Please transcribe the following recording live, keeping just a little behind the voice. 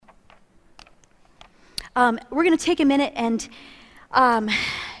We're going to take a minute and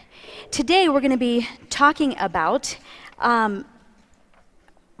today we're going to be talking about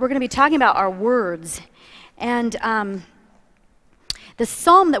our words. And the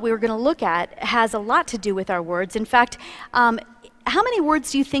psalm that we were going to look at has a lot to do with our words. In fact, how many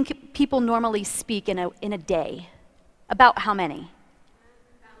words do you think people normally speak in a day? About how many?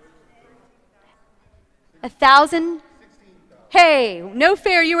 1,000? Hey, no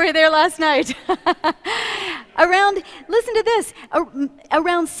fair, you were there last night. Listen to this,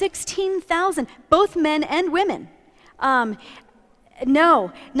 around 16,000, both men and women.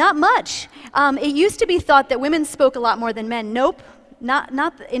 No, not much. It used to be thought that women spoke a lot more than men. Nope,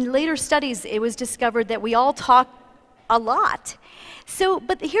 not in later studies it was discovered that we all talk a lot.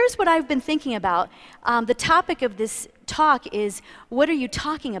 But here's what I've been thinking about. The topic of this talk is, what are you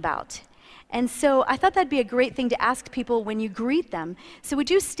talking about? And so I thought that'd be a great thing to ask people when you greet them. So would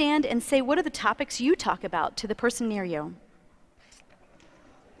you stand and say, what are the topics you talk about to the person near you?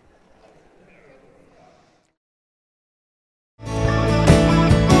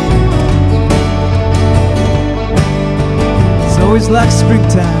 It's always like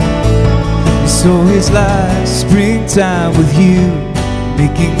springtime. It's always like springtime with you,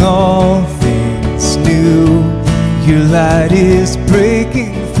 making all things new. Your light is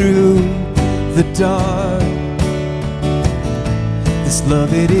breaking through the dark. This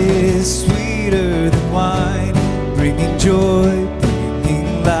love, it is sweeter than wine, bringing joy,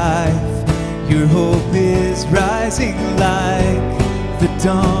 bringing life. Your hope is rising like the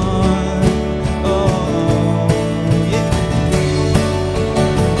dawn. Oh, yeah.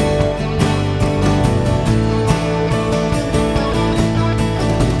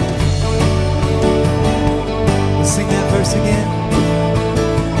 We'll sing that verse again.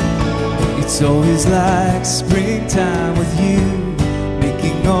 It's always like springtime with you,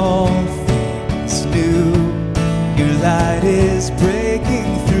 making all things new. Your light is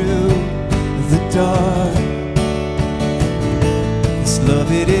breaking through the dark. This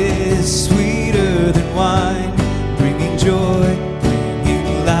love, it is sweeter than wine, bringing joy,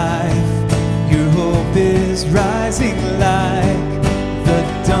 bringing life. Your hope is rising like the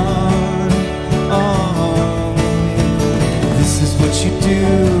dawn. Oh, this is what you do.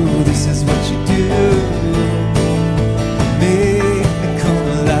 This is what you do. Make me come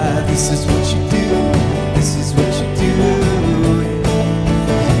alive. This is what you do. This is what you do.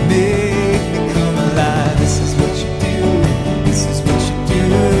 Make me come alive. This is what you do. This is what you do.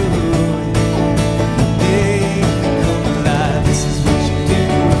 Make me come alive. This is what you do.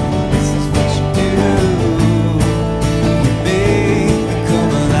 This is what you do. Make me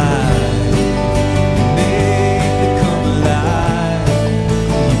come alive. Make me come alive.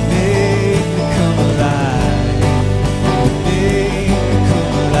 Make me come alive. Make me come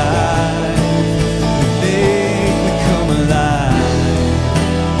alive. Make me come alive.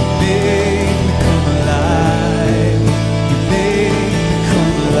 Make me come alive. Make me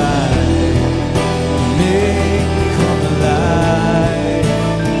come alive. Make me come alive.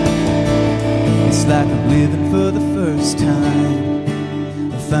 It's like I'm living for the first time.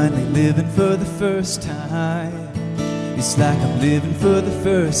 I'm finally living for the first time. It's like I'm living for the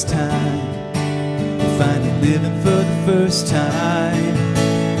first time. I'm finally living for the first time.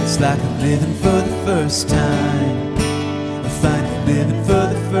 It's like I'm living for the first time. I'm finally living for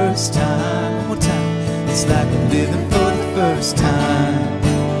the first time. One more time. It's like I'm living for the first time.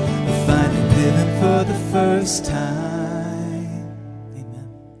 I'm finally living for the first time. Amen.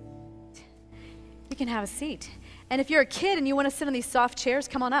 You can have a seat. And if you're a kid and you want to sit on these soft chairs,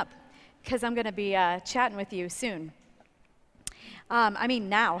 come on up, because I'm going to be chatting with you soon.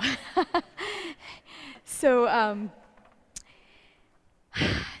 Now. So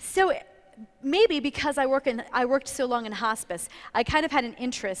maybe because I worked so long in hospice, I kind of had an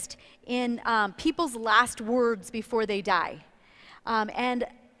interest in people's last words before they die. And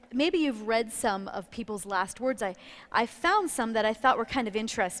maybe you've read some of people's last words. I found some that I thought were kind of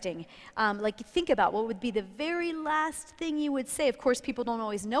interesting. Like, think about what would be the very last thing you would say. Of course, people don't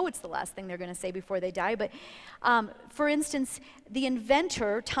always know it's the last thing they're going to say before they die. But for instance, the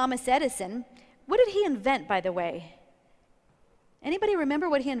inventor, Thomas Edison, what did he invent, by the way? Anybody remember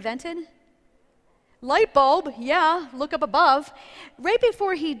what he invented? Light bulb, yeah, look up above. Right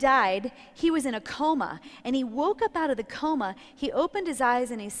before he died, he was in a coma, and he woke up out of the coma. He opened his eyes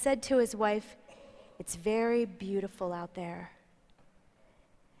and he said to his wife, "It's very beautiful out there."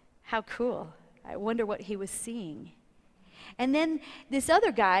 How cool. I wonder what he was seeing. And then this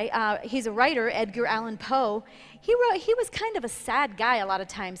other guy, he's a writer, Edgar Allan Poe. He was kind of a sad guy a lot of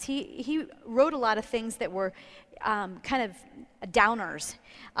times. He wrote a lot of things that were kind of downers.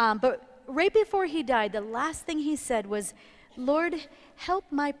 But right before he died, the last thing he said was, "Lord, help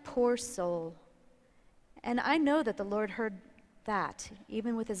my poor soul." And I know that the Lord heard that,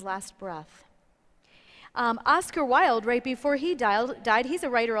 even with his last breath. Oscar Wilde, right before he died, he's a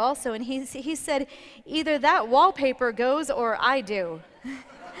writer also, and he said, "Either that wallpaper goes or I do."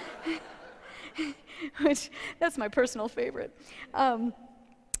 Which, that's my personal favorite.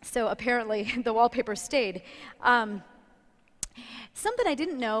 So apparently the wallpaper stayed. Something I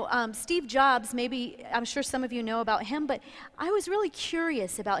didn't know, Steve Jobs, maybe, I'm sure some of you know about him, but I was really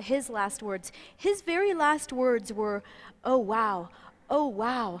curious about his last words. His very last words were, "Oh wow, oh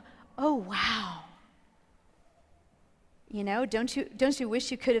wow, oh wow." You know, don't you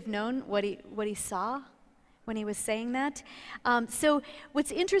wish you could have known what he saw when he was saying that? So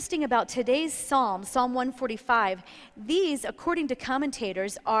what's interesting about today's Psalm, Psalm 145, these, according to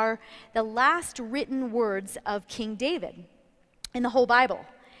commentators, are the last written words of King David in the whole Bible.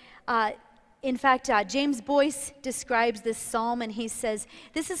 In fact, James Boyce describes this psalm, and he says,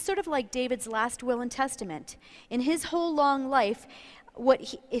 this is sort of like David's last will and testament. In his whole long life,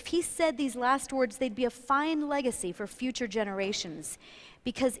 if he said these last words, they'd be a fine legacy for future generations.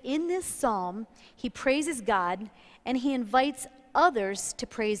 Because in this psalm, he praises God, and he invites others to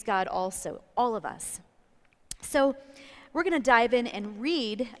praise God also, all of us. So we're going to dive in and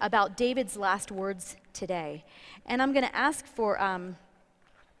read about David's last words today. And I'm going to ask for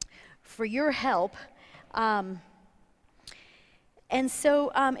your help. And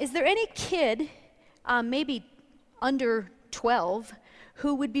so is there any kid, maybe under 12,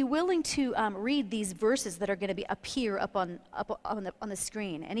 who would be willing to read these verses that are going to appear up on the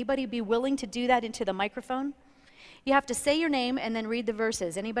screen? Anybody be willing to do that into the microphone? You have to say your name and then read the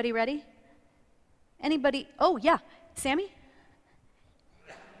verses. Anybody ready? Anybody? Oh, yeah. Sammy?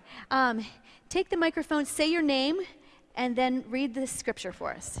 Take the microphone, say your name, and then read the scripture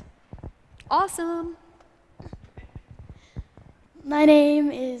for us. Awesome. My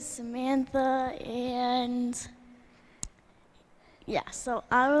name is Samantha, and so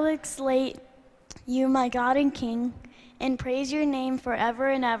I will exalt you, my God and King, and praise your name forever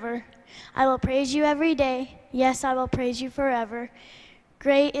and ever. I will praise you every day. Yes, I will praise you forever.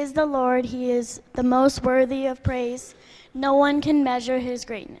 Great is the Lord. He is the most worthy of praise. No one can measure his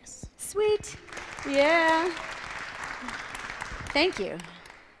greatness. Sweet. Yeah. Thank you.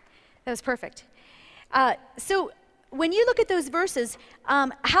 That was perfect. So when you look at those verses,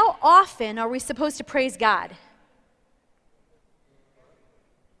 how often are we supposed to praise God?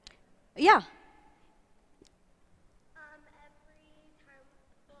 Yeah.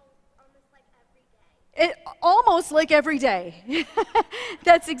 Almost like every day.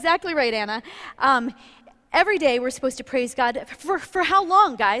 That's exactly right, Anna. Every day we're supposed to praise God. For how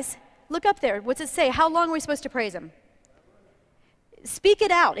long, guys? Look up there. What's it say? How long are we supposed to praise him? Speak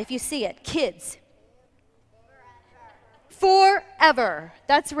it out if you see it. Kids. Forever.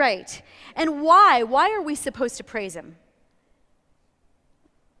 That's right. And why? Why are we supposed to praise him?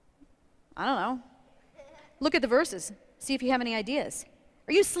 I don't know. Look at the verses. See if you have any ideas.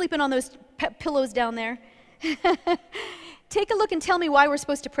 Are you sleeping on those pillows down there? Take a look and tell me why we're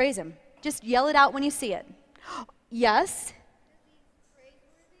supposed to praise him. Just yell it out when you see it. Yes?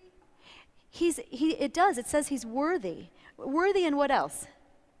 It does. It says he's worthy. Worthy and what else?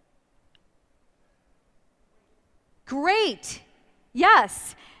 Great.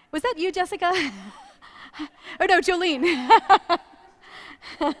 Yes. Was that you, Jessica? Oh, no, Jolene.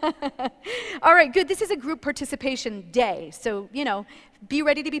 All right, good. This is a group participation day, so, be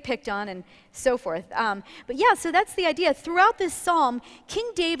ready to be picked on and so forth. But yeah, so that's the idea. Throughout this psalm, King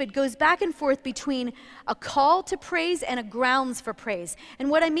David goes back and forth between a call to praise and a grounds for praise.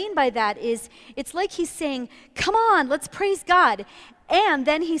 And what I mean by that is, it's like he's saying, come on, let's praise God. And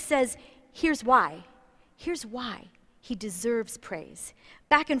then he says, here's why. Here's why he deserves praise.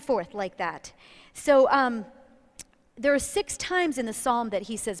 Back and forth like that. So, there are 6 times in the psalm that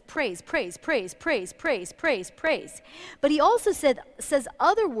he says praise, praise, praise, praise, praise, praise, praise. But he also says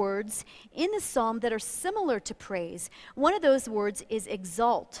other words in the psalm that are similar to praise. One of those words is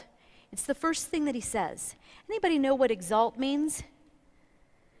exalt. It's the first thing that he says. Anybody know what exalt means?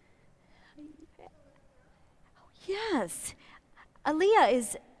 Yes.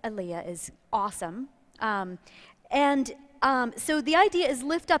 Aaliyah is awesome. So the idea is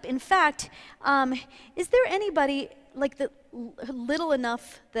lift up. In fact, is there anybody little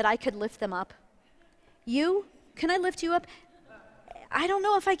enough that I could lift them up? You? Can I lift you up? I don't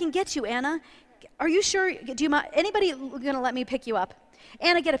know if I can get you, Anna. Are you sure? Do you mind? Anybody gonna let me pick you up?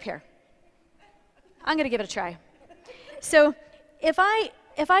 Anna, get up here. I'm gonna give it a try. So if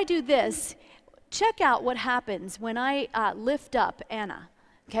I do this, check out what happens when I lift up Anna,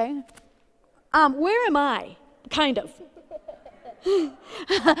 okay? Where am I? Kind of.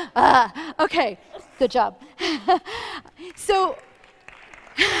 Okay, good job. So,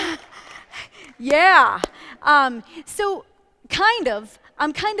 yeah. So,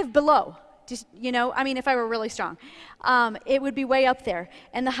 I'm kind of below. Just, I mean, if I were really strong, it would be way up there.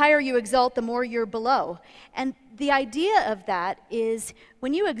 And the higher you exalt, the more you're below. And the idea of that is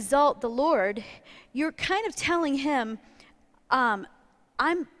when you exalt the Lord, you're kind of telling him, I'm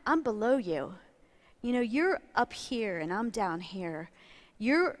below you. You're up here and I'm down here.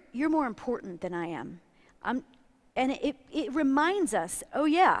 You're more important than I am. And it reminds us, oh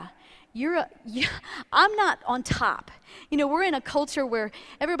yeah, I'm not on top. We're in a culture where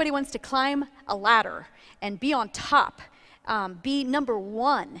everybody wants to climb a ladder and be on top, be number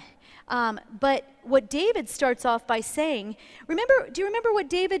one. But what David starts off by saying, do you remember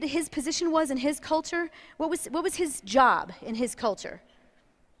what his position was in his culture? What was his job in his culture?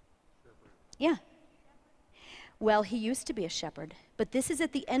 Yeah. Well, he used to be a shepherd, but this is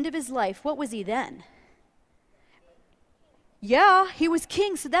at the end of his life. What was he then? Yeah, he was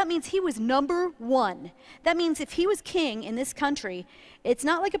king, so that means he was number one. That means if he was king in this country, it's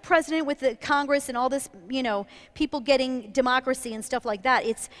not like a president with the Congress and all this, people getting democracy and stuff like that.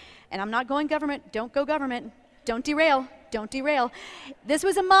 And I'm not going government, don't go government, don't derail. This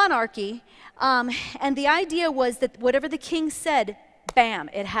was a monarchy, and the idea was that whatever the king said, bam,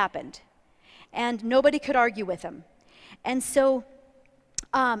 it happened. And nobody could argue with him. And so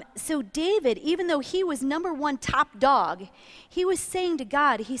David, even though he was number one top dog, he was saying to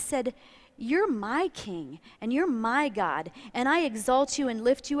God, he said, you're my king and you're my God, and I exalt you and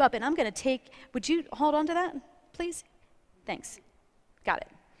lift you up, and I'm going to would you hold on to that, please? Thanks. Got it.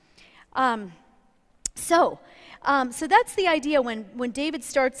 So that's the idea when David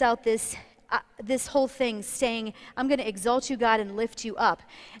starts out this whole thing saying, I'm going to exalt you, God, and lift you up.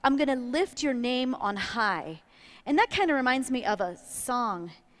 I'm going to lift your name on high. And that kind of reminds me of a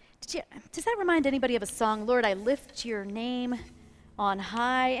song. Does that remind anybody of a song? Lord, I lift your name on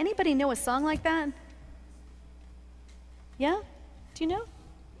high. Anybody know a song like that? Yeah? Do you know?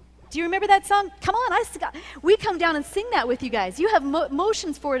 Do you remember that song? Come on, we come down and sing that with you guys. You have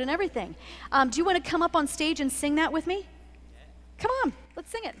motions for it and everything. Do you want to come up on stage and sing that with me? Come on, let's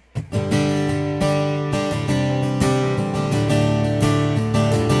sing it.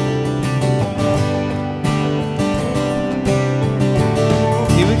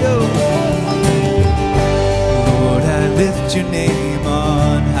 Lord, I lift your name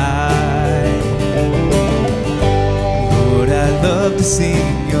on high. Lord, I love to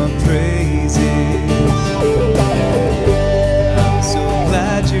sing your praises. I'm so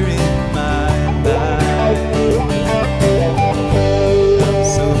glad you're in my life. I'm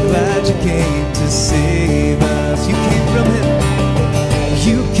so glad you came to save us. You came from heaven.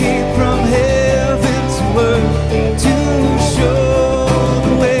 You came from heaven to earth to show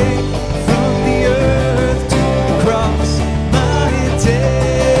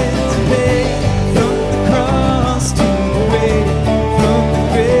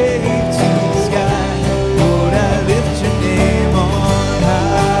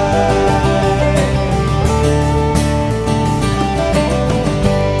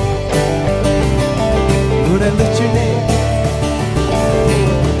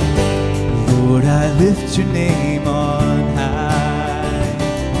lift your name on high.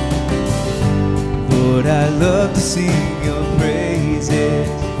 Lord, I love to sing your praises.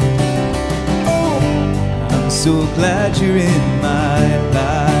 I'm so glad you're in my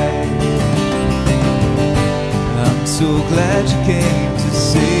life. I'm so glad you came to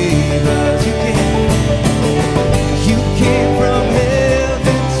save us. You came from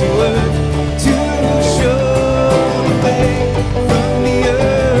heaven to earth to show the way from the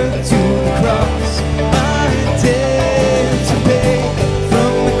earth to the cross.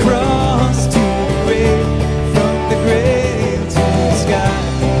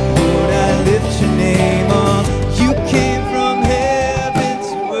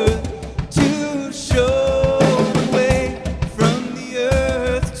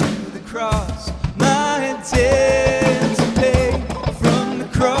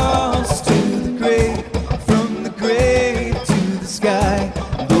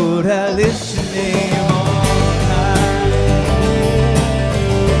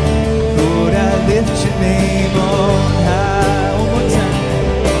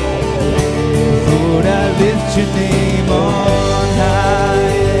 Your name on high.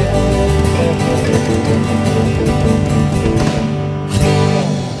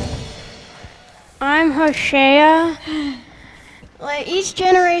 I'm Hosea. Let each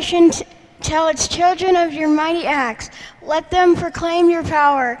generation tell its children of your mighty acts. Let them proclaim your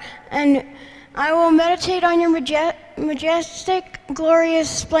power and I will meditate on your majestic, glorious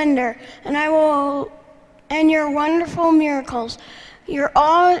splendor, and your wonderful miracles. Your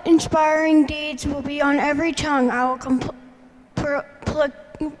awe-inspiring deeds will be on every tongue. I will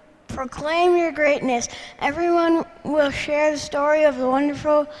proclaim your greatness. Everyone will share the story of the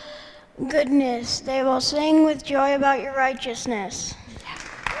wonderful goodness. They will sing with joy about your righteousness.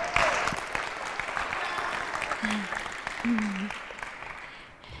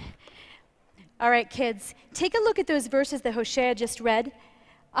 All right, kids, take a look at those verses that Hosea just read,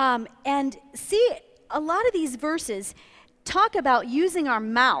 and see a lot of these verses talk about using our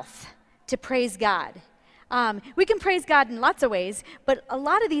mouth to praise God. We can praise God in lots of ways, but a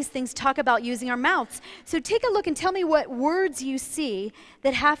lot of these things talk about using our mouths. So take a look and tell me what words you see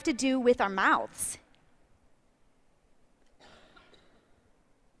that have to do with our mouths.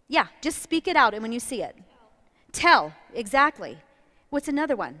 Yeah, just speak it out and when you see it. Tell, exactly. What's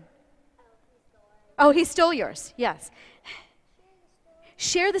another one? Oh, he stole yours, yes.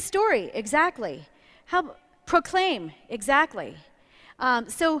 Share the story, exactly. Proclaim, exactly.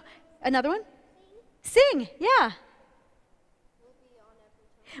 So, another one? Sing, yeah.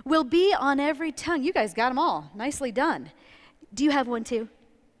 Will be on every tongue. You guys got them all. Nicely done. Do you have one too?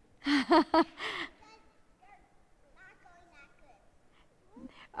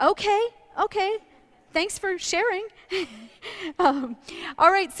 Okay. Thanks for sharing. All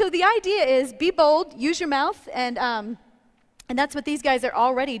right, so the idea is be bold, use your mouth, and that's what these guys are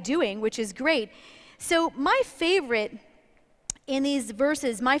already doing, which is great. So my favorite in these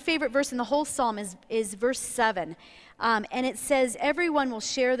verses, my favorite verse in the whole psalm is verse 7. And it says, everyone will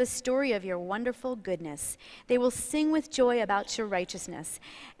share the story of your wonderful goodness. They will sing with joy about your righteousness.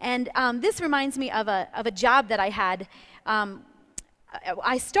 And this reminds me of a job that I had.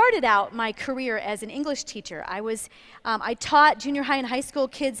 I started out my career as an English teacher. I taught junior high and high school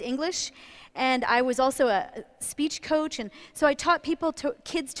kids English, and I was also a speech coach, and so I taught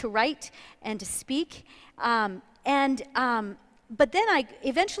kids to write and to speak. But then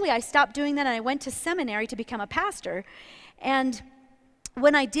eventually I stopped doing that, and I went to seminary to become a pastor. And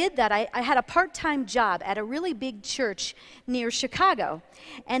when I did that, I had a part-time job at a really big church near Chicago,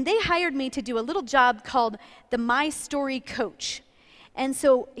 and they hired me to do a little job called the My Story Coach. And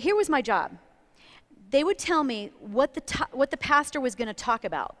so here was my job. They would tell me what the pastor was going to talk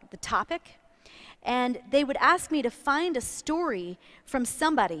about, the topic, and they would ask me to find a story from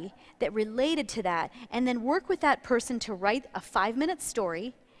somebody that related to that, and then work with that person to write a 5-minute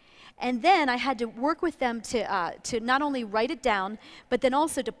story. And then I had to work with them to not only write it down, but then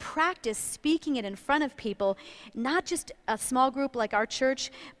also to practice speaking it in front of people, not just a small group like our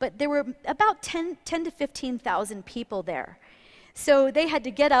church, but there were about 10 to 15,000 people there. So they had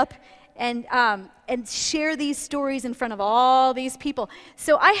to get up and share these stories in front of all these people.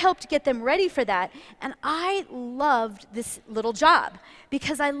 So I helped get them ready for that, and I loved this little job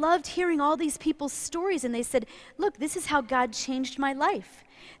because I loved hearing all these people's stories, and they said, look, this is how God changed my life.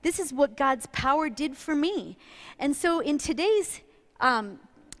 This is what God's power did for me. And so in today's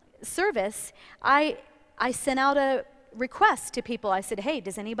service, I sent out a request to people. I said, hey,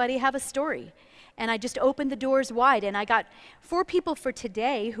 does anybody have a story? And I just opened the doors wide, and I got 4 people for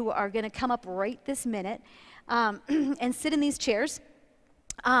today who are going to come up right this minute and sit in these chairs.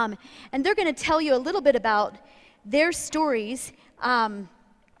 And they're going to tell you a little bit about their stories. And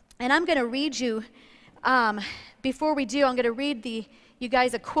I'm going to read you, before we do, I'm going to read you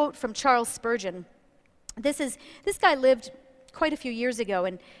guys a quote from Charles Spurgeon. This guy lived quite a few years ago,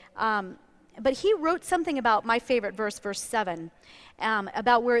 but he wrote something about my favorite verse, verse 7.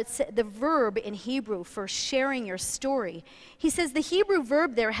 About where it's the verb in Hebrew for sharing your story. He says the Hebrew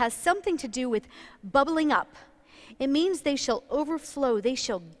verb there has something to do with bubbling up. It means they shall overflow, they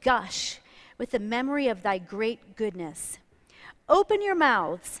shall gush with the memory of thy great goodness. Open your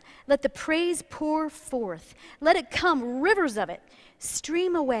mouths, let the praise pour forth. Let it come, rivers of it.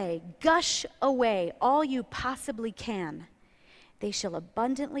 Stream away, gush away all you possibly can. They shall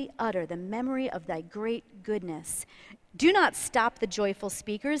abundantly utter the memory of thy great goodness. Do not stop the joyful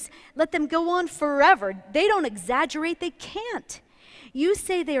speakers. Let them go on forever. They don't exaggerate. They can't. You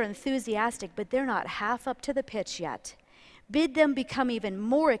say they're enthusiastic, but they're not half up to the pitch yet. Bid them become even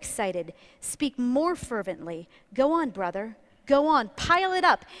more excited. Speak more fervently. Go on, brother. Go on. Pile it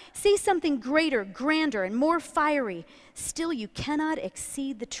up. Say something greater, grander, and more fiery. Still, you cannot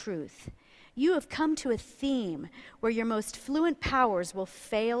exceed the truth. You have come to a theme where your most fluent powers will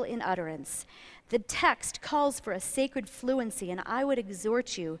fail in utterance. The text calls for a sacred fluency, and I would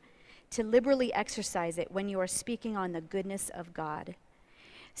exhort you to liberally exercise it when you are speaking on the goodness of God.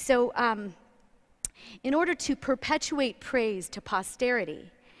 So, in order to perpetuate praise to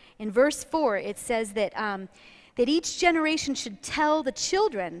posterity, In verse 4, it says that, that each generation should tell the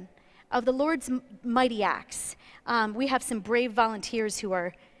children of the Lord's mighty acts. We have some brave volunteers who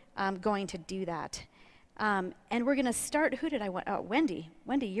are going to do that. And we're going to start, who did I want? Oh, Wendy.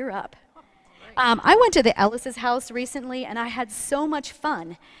 Wendy, you're up. I went to the Ellis's house recently, and I had so much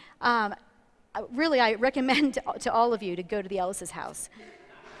fun. Really, I recommend to all of you to go to the Ellis's house.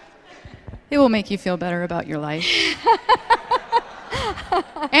 It will make you feel better about your life.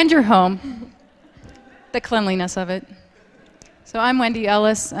 And your home. The cleanliness of it. So I'm Wendy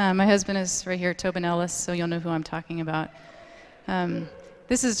Ellis. My husband is right here, Tobin Ellis, so you'll know who I'm talking about.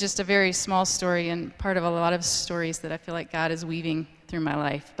 This is just a very small story and part of a lot of stories that I feel like God is weaving through my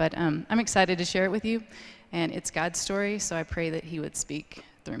life. But I'm excited to share it with you, and it's God's story, so I pray that he would speak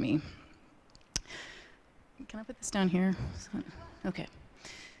through me. Can I put this down here? Okay.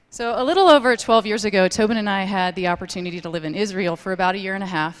 So a little over 12 years ago, Tobin and I had the opportunity to live in Israel for about 1.5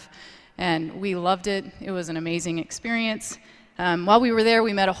 years, and we loved it. It was an amazing experience. While we were there,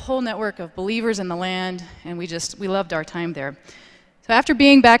 we met a whole network of believers in the land, and we loved our time there. So after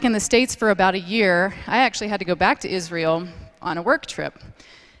being back in the States for about 1 year, I actually had to go back to Israel on a work trip.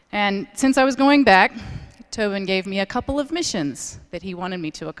 And since I was going back, Tobin gave me a couple of missions that he wanted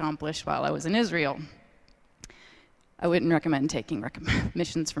me to accomplish while I was in Israel. I wouldn't recommend taking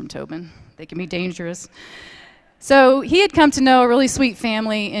missions from Tobin. They can be dangerous. So he had come to know a really sweet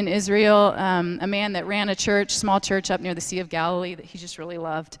family in Israel, a man that ran a church, small church up near the Sea of Galilee that he just really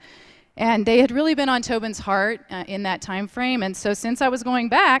loved. And they had really been on Tobin's heart in that time frame. And so since I was going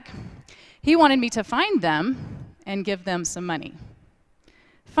back, he wanted me to find them and give them some money.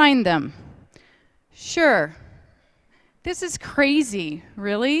 Find them. Sure. This is crazy,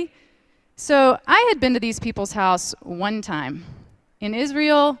 really? So I had been to these people's house one time. In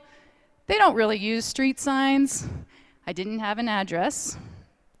Israel, they don't really use street signs. I didn't have an address.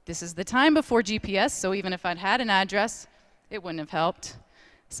 This is the time before GPS, so even if I'd had an address, it wouldn't have helped.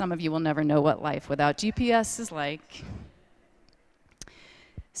 Some of you will never know what life without GPS is like.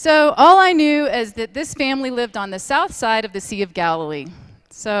 So all I knew is that this family lived on the south side of the Sea of Galilee.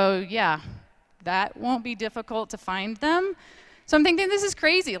 So yeah, that won't be difficult to find them. So I'm thinking, this is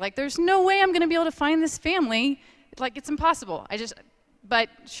crazy. Like, there's no way I'm going to be able to find this family. Like, it's impossible. But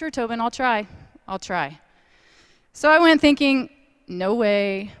sure, Tobin, I'll try. So I went thinking, no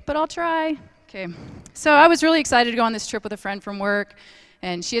way, but I'll try. Okay. So I was really excited to go on this trip with a friend from work,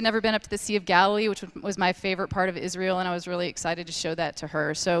 and she had never been up to the Sea of Galilee, which was my favorite part of Israel, and I was really excited to show that to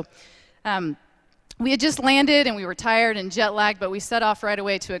her. So we had just landed, and we were tired and jet lagged, but we set off right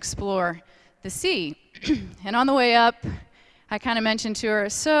away to explore the sea. And on the way up, I kind of mentioned to her,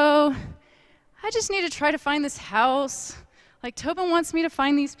 so I just need to try to find this house. Like, Tobin wants me to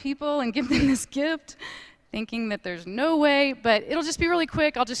find these people and give them this gift, thinking that there's no way, but it'll just be really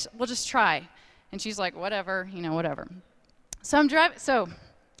quick. We'll just try. And she's like, whatever, whatever. So I'm driving. So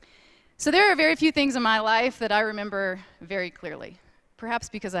there are very few things in my life that I remember very clearly, perhaps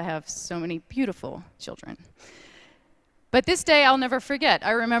because I have so many beautiful children. But this day I'll never forget.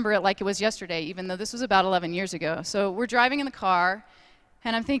 I remember it like it was yesterday, even though this was about 11 years ago. So we're driving in the car,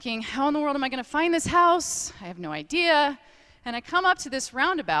 and I'm thinking, how in the world am I going to find this house? I have no idea. And I come up to this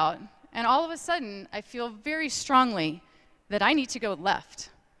roundabout, and all of a sudden I feel very strongly that I need to go left.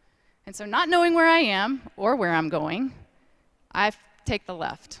 And so not knowing where I am or where I'm going, I take the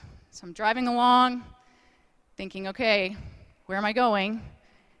left. So I'm driving along, thinking, okay, where am I going?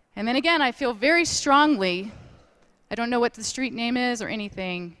 And then again, I feel very strongly, I don't know what the street name is or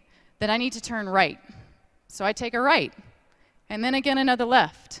anything, that I need to turn right. So I take a right, and then again another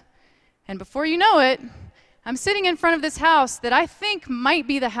left. And before you know it, I'm sitting in front of this house that I think might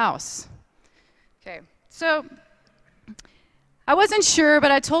be the house. Okay, so I wasn't sure,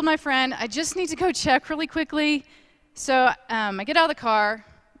 but I told my friend, I just need to go check really quickly. So I get out of the car,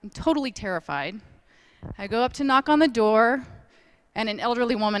 I'm totally terrified. I go up to knock on the door, and an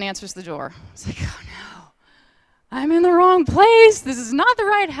elderly woman answers the door. I was like, oh no, I'm in the wrong place. This is not the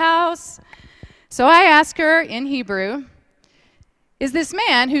right house. So I ask her in Hebrew, is this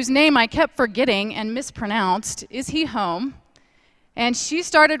man, whose name I kept forgetting and mispronounced, is he home? And she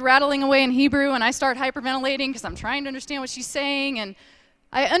started rattling away in Hebrew, and I start hyperventilating because I'm trying to understand what she's saying. And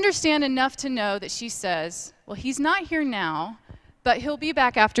I understand enough to know that she says, well, he's not here now, but he'll be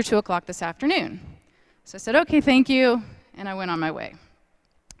back after 2 o'clock this afternoon. So I said, okay, thank you, and I went on my way.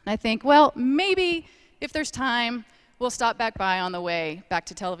 And I think, well, maybe if there's time, we'll stop back by on the way back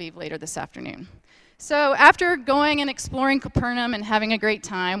to Tel Aviv later this afternoon. So after going and exploring Capernaum and having a great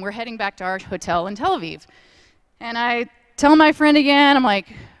time, we're heading back to our hotel in Tel Aviv. And I tell my friend again, I'm like,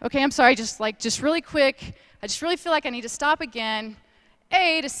 okay, I'm sorry, just really quick, I just really feel like I need to stop again.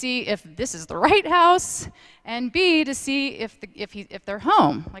 A, to see if this is the right house, and B, to see if they're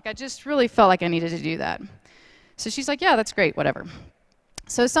home. Like, I just really felt like I needed to do that. So she's like, yeah, that's great, whatever.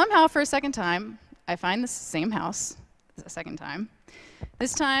 So somehow, for a second time, I find the same house a second time.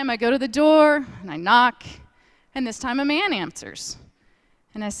 This time, I go to the door, and I knock, and this time a man answers.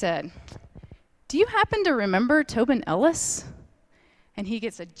 And I said, do you happen to remember Tobin Ellis? And he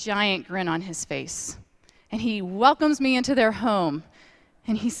gets a giant grin on his face. And he welcomes me into their home.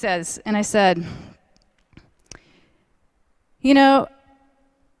 And he says, and I said, you know,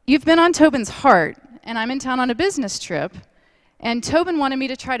 you've been on Tobin's heart, and I'm in town on a business trip, and Tobin wanted me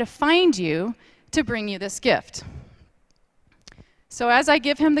to try to find you to bring you this gift. So as I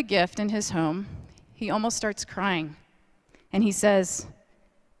give him the gift in his home, he almost starts crying. And he says,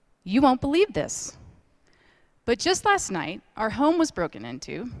 you won't believe this, but just last night, our home was broken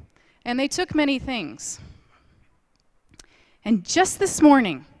into, and they took many things. And just this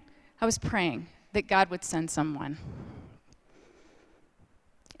morning, I was praying that God would send someone.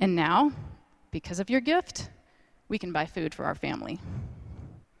 And now, because of your gift, we can buy food for our family.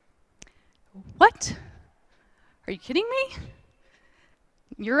 What? Are you kidding me?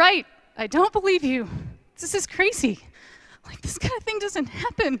 You're right. I don't believe you. This is crazy. Like, this kind of thing doesn't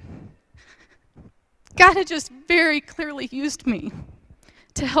happen. God had just very clearly used me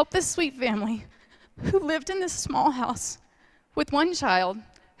to help this sweet family who lived in this small house with one child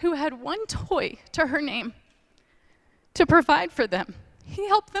who had one toy to her name to provide for them. He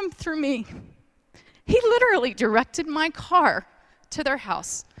helped them through me. He literally directed my car to their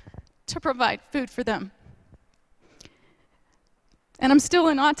house to provide food for them. And I'm still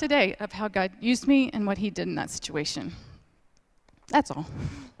in awe today of how God used me and what he did in that situation. That's all.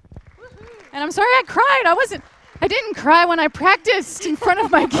 And I'm sorry I cried. I didn't cry when I practiced in front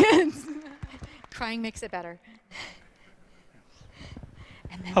of my kids. Crying makes it better.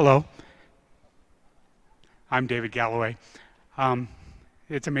 Hello. I'm David Galloway.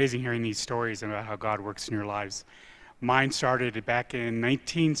 It's amazing hearing these stories about how God works in your lives. Mine started back in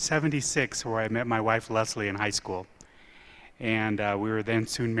 1976, where I met my wife Leslie in high school. And we were then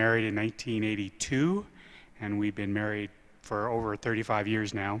soon married in 1982, and we've been married for over 35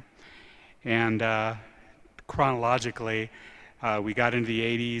 years now. And chronologically, we got into the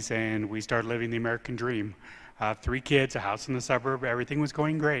 80s and we started living the American dream. 3 kids, a house in the suburb, everything was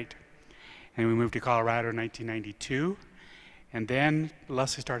going great. And we moved to Colorado in 1992, and then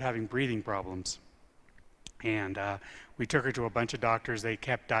Leslie started having breathing problems. And we took her to a bunch of doctors. They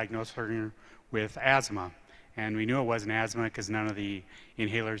kept diagnosing her with asthma. And we knew it wasn't asthma because none of the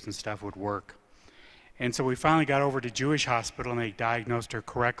inhalers and stuff would work. And so we finally got over to Jewish Hospital, and they diagnosed her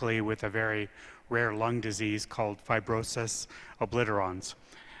correctly with a very rare lung disease called fibrosis obliterans,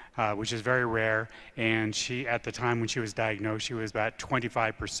 which is very rare. And she, at the time when she was diagnosed, she was about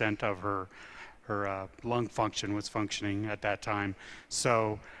 25% of her lung function was functioning at that time.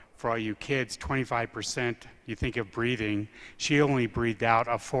 So for all you kids, 25%, you think of breathing, she only breathed out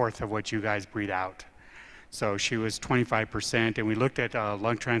a fourth of what you guys breathe out. So she was 25%, and we looked at a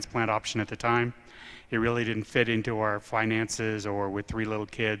lung transplant option at the time. It really didn't fit into our finances or with 3 little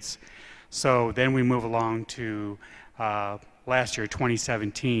kids. So then we move along to last year,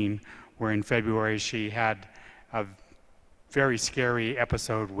 2017, where in February she had a very scary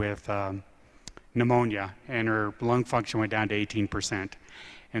episode with pneumonia, and her lung function went down to 18%.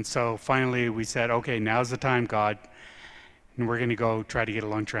 And so finally we said, okay, now's the time, God, and we're going to go try to get a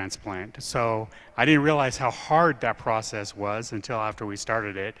lung transplant. So I didn't realize how hard that process was until after we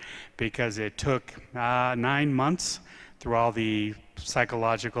started it, because it took 9 months through all the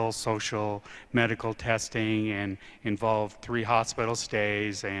psychological, social, medical testing, and involved 3 hospital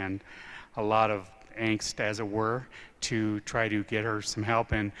stays and a lot of angst, as it were, to try to get her some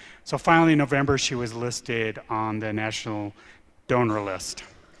help. And so finally in November she was listed on the national donor list.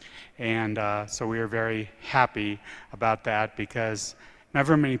 And so we are very happy about that, because not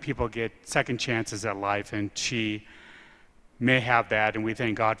very many people get second chances at life, and she may have that, and we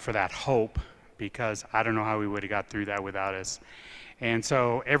thank God for that hope, because I don't know how we would have got through that without us. And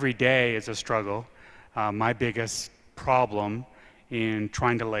so every day is a struggle. My biggest problem in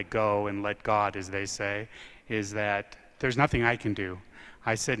trying to let go and let God, as they say, is that there's nothing I can do.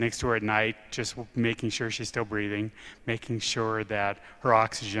 I sit next to her at night, just making sure she's still breathing, making sure that her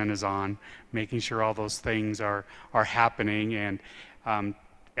oxygen is on, making sure all those things are happening. And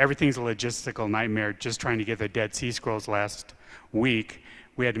everything's a logistical nightmare. Just trying to get the Dead Sea Scrolls last week,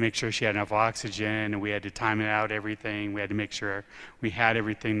 we had to make sure she had enough oxygen, and we had to time it out everything. We had to make sure we had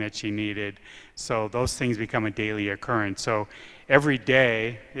everything that she needed. So those things become a daily occurrence. So every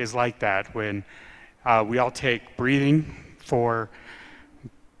day is like that, when we all take breathing for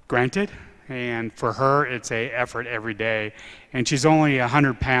granted. And for her, it's a effort every day. And she's only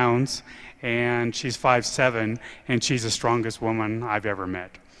 100 pounds, and she's 5'7", and she's the strongest woman I've ever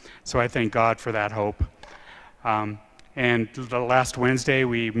met. So I thank God for that hope. And the last Wednesday,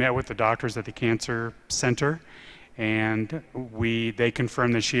 we met with the doctors at the Cancer Center, and they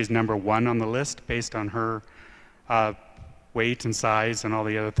confirmed that she is #1 on the list based on her weight and size and all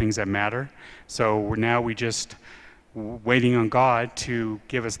the other things that matter. So now we just waiting on God to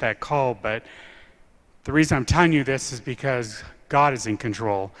give us that call. But the reason I'm telling you this is because God is in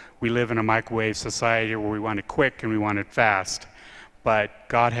control. We live in a microwave society where we want it quick and we want it fast. But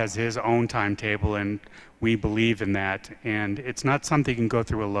God has his own timetable, and we believe in that. And it's not something you can go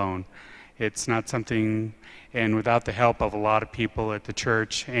through alone. It's not something, and without the help of a lot of people at the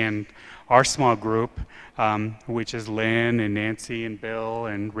church and our small group, which is Lynn and Nancy and Bill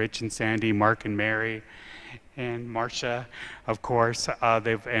and Rich and Sandy, Mark and Mary, and Marcia, of course,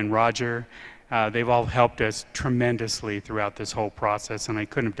 and Roger. They've all helped us tremendously throughout this whole process, and I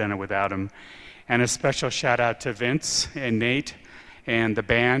couldn't have done it without them. And a special shout out to Vince and Nate and the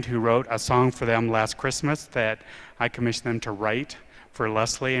band who wrote a song for them last Christmas that I commissioned them to write for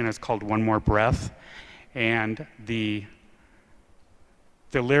Leslie, and it's called One More Breath. And the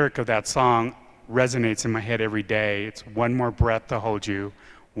lyric of that song resonates in my head every day. It's one more breath to hold you,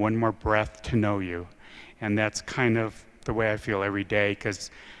 one more breath to know you. And that's kind of the way I feel every day,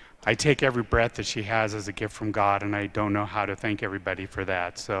 because I take every breath that she has as a gift from God, and I don't know how to thank everybody for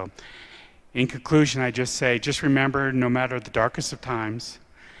that. So in conclusion, I just say, just remember, no matter the darkest of times,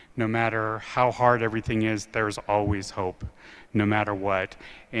 no matter how hard everything is, there's always hope, no matter what.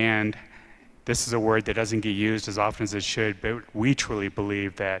 And this is a word that doesn't get used as often as it should, but we truly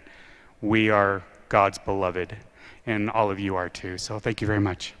believe that we are God's beloved, and all of you are too. So thank you very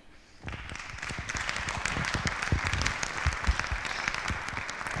much.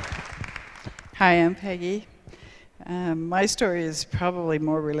 Hi, I'm Peggy. My story is probably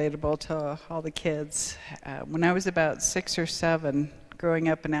more relatable to all the kids. When I was about 6 or 7, growing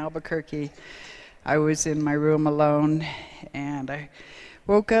up in Albuquerque, I was in my room alone, and I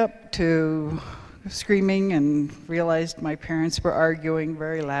woke up to screaming and realized my parents were arguing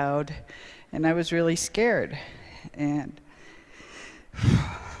very loud, and I was really scared. And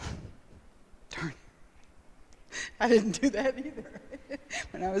darn, I didn't do that either.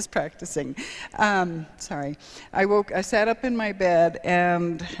 When I was practicing. Sorry. I sat up in my bed,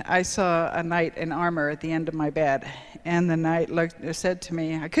 and I saw a knight in armor at the end of my bed. And the knight said to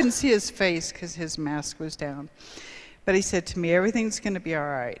me, I couldn't see his face because his mask was down, but he said to me, everything's going to be all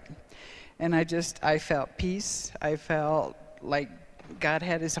right. And I felt peace. I felt like God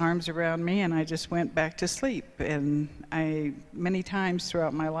had his arms around me, and I just went back to sleep. And many times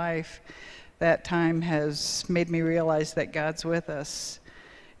throughout my life, that time has made me realize that God's with us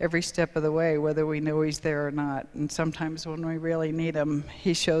every step of the way, whether we know he's there or not. And sometimes when we really need him,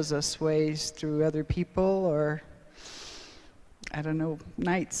 he shows us ways through other people or, I don't know,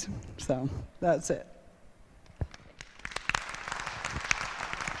 nights. So that's it.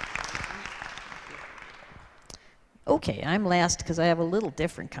 Okay, I'm last because I have a little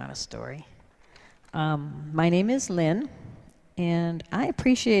different kind of story. My name is Lynn. And I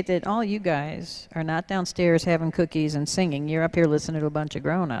appreciate that all you guys are not downstairs having cookies and singing. You're up here listening to a bunch of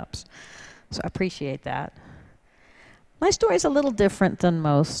grown-ups. So I appreciate that. My story's a little different than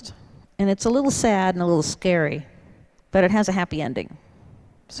most. And it's a little sad and a little scary. But it has a happy ending.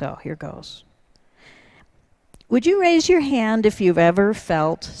 So here goes. Would you raise your hand if you've ever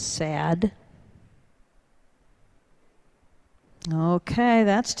felt sad? Okay,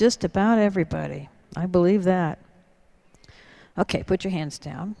 that's just about everybody. I believe that. Okay, put your hands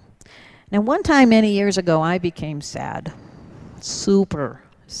down. Now, one time many years ago, I became sad. Super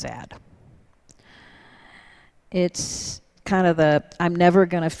sad. It's kind of the I'm never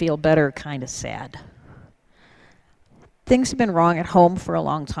going to feel better kind of sad. Things have been wrong at home for a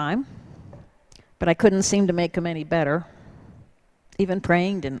long time, but I couldn't seem to make them any better. Even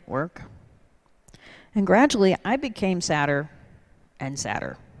praying didn't work. And gradually, I became sadder and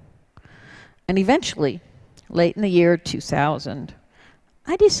sadder. And eventually, late in the year 2000,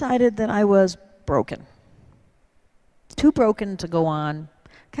 I decided that I was broken. Too broken to go on,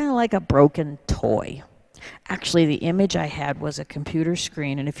 kind of like a broken toy. Actually, the image I had was a computer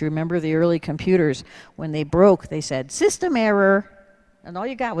screen, and if you remember the early computers, when they broke, they said, system error, and all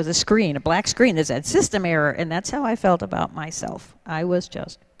you got was a screen, a black screen that said system error, and that's how I felt about myself. I was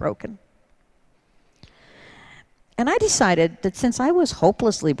just broken. And I decided that since I was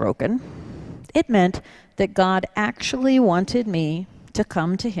hopelessly broken, it meant that God actually wanted me to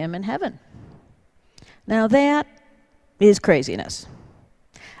come to him in heaven. Now that is craziness.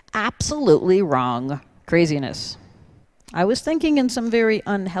 absolutely wrong craziness. I was thinking in some very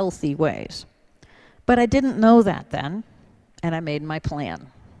unhealthy ways. But I didn't know that then, and I made my plan.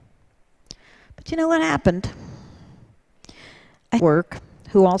 But you know what happened? I had work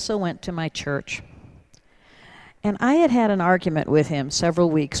who also went to my church. And I had had an argument with him several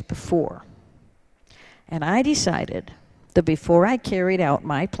weeks before. And I decided that before I carried out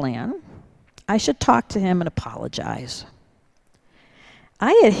my plan, I should talk to him and apologize.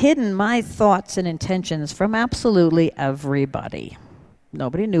 I had hidden my thoughts and intentions from absolutely everybody.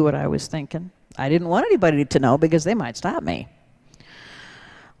 Nobody knew what I was thinking. I didn't want anybody to know because they might stop me.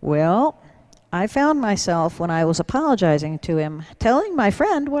 Well, I found myself, when I was apologizing to him, telling my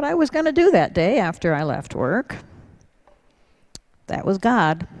friend what I was going to do that day after I left work. That was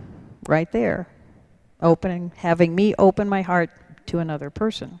God, right there, having me open my heart to another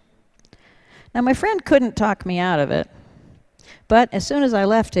person. Now, my friend couldn't talk me out of it. But as soon as I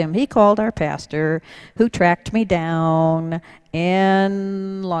left him, he called our pastor, who tracked me down,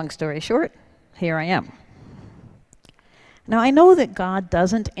 and long story short, here I am. Now, I know that God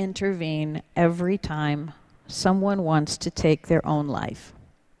doesn't intervene every time someone wants to take their own life.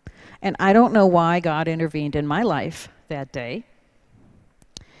 And I don't know why God intervened in my life that day,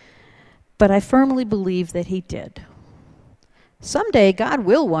 but I firmly believe that he did. Someday, God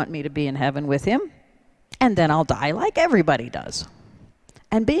will want me to be in heaven with him, and then I'll die like everybody does.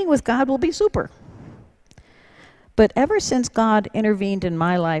 And being with God will be super. But ever since God intervened in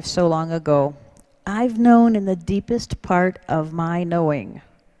my life so long ago, I've known in the deepest part of my knowing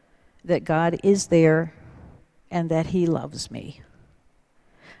that God is there and that he loves me.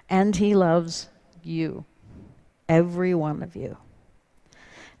 And he loves you, every one of you.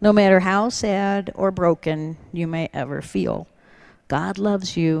 No matter how sad or broken you may ever feel, God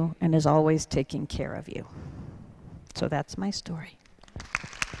loves you and is always taking care of you. So that's my story.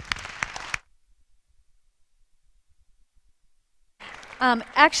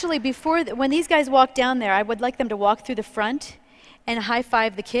 Actually, when these guys walk down there, I would like them to walk through the front and high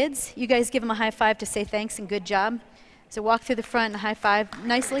five the kids. You guys give them a high five to say thanks and good job. So walk through the front and high five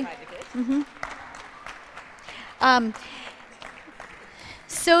nicely. Mm-hmm.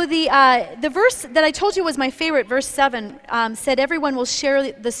 So the verse that I told you was my favorite, verse 7, said, everyone will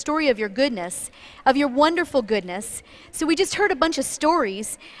share the story of your goodness, of your wonderful goodness. So we just heard a bunch of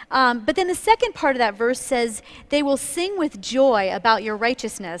stories. But then the second part of that verse says, they will sing with joy about your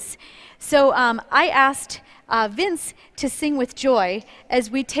righteousness. So I asked Vince to sing with joy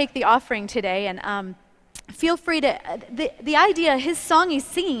as we take the offering today. And feel free to, the idea, his song he's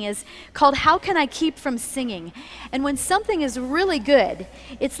singing is called How Can I Keep From Singing? And when something is really good,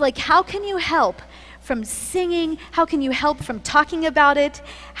 it's like, how can you help from singing? How can you help from talking about it?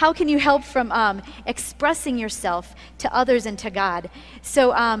 How can you help from expressing yourself to others and to God? So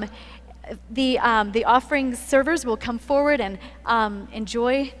the offering servers will come forward and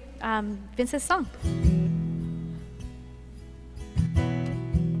enjoy Vince's song.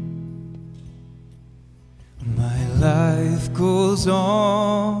 My life goes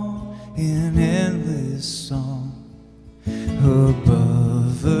on in endless song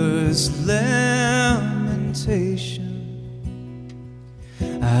above earth's lamentation.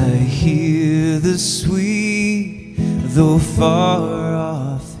 I hear the sweet, though far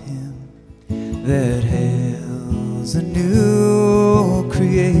off hymn that hails a new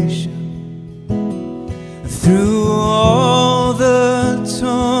creation. Through all the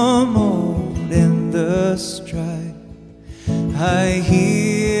tumult and the strife, I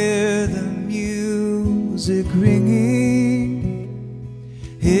hear the music ringing.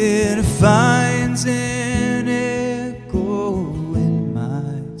 It finds an echo in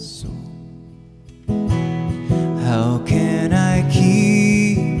my soul. How can I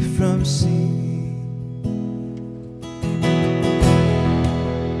keep from singing?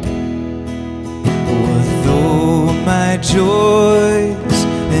 For though my joys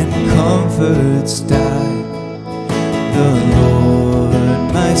and comforts die, the Lord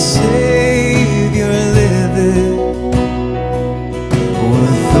my Savior liveth. For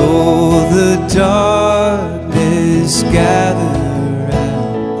though the darkness gather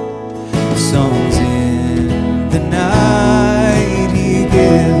round, songs in the night he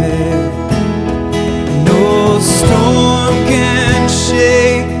giveth. No storm can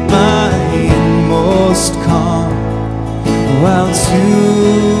shake my inmost calm, while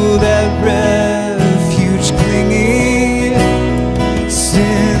to that refuge clinging,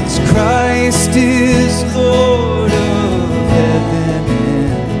 since Christ is Lord of heaven and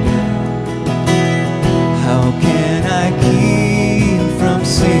earth, how can I keep from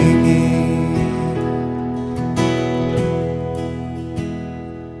singing?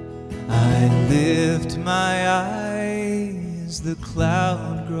 I lift my eyes, the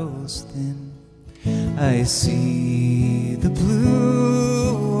cloud grows thin. I see the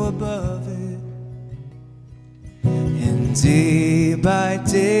blue above it, and day by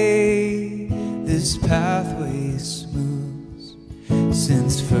day this pathway smooths,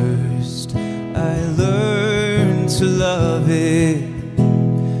 since first I learned to love it.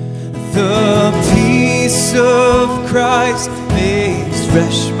 The peace of Christ makes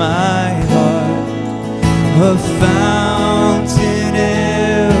fresh my heart, a fountain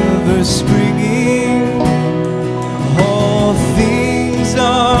ever springing. All things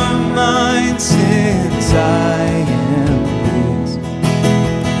are mine since I am His.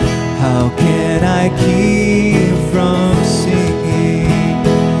 How can I keep from singing?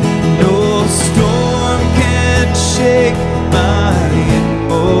 No storm can shake my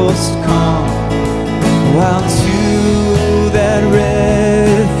inmost calm, while to that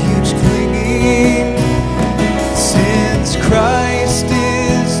refuge clinging, since Christ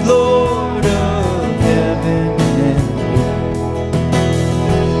is Lord of heaven and earth.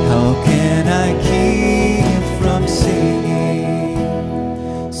 How can I keep from singing?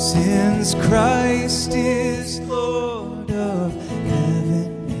 Since Christ is Lord of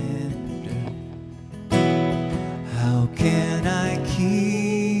heaven and earth, how can I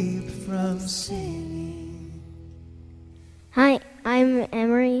keep from singing? Hi, I'm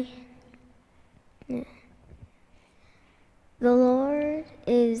Emery. The Lord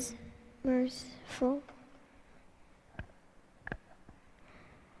is merciful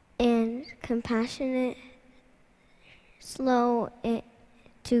and compassionate, slow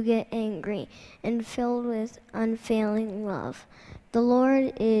to get angry, and filled with unfailing love. The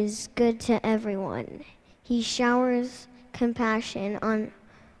Lord is good to everyone. He showers compassion on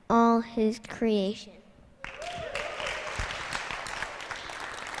all His creation.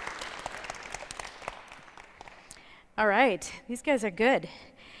 All right, these guys are good.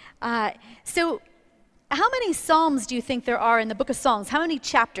 So how many Psalms do you think there are in the book of Psalms? How many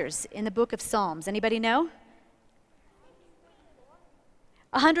chapters in the book of Psalms? Anybody know?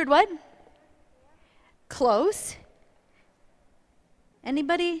 100 what? Close.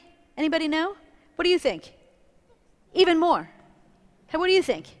 Anybody know? What do you think? Even more. Hey, what do you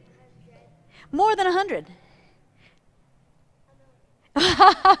think? More than 100.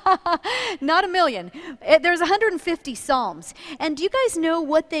 Not a million. There's 150 Psalms. And do you guys know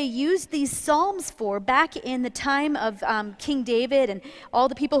what they used these Psalms for back in the time of King David and all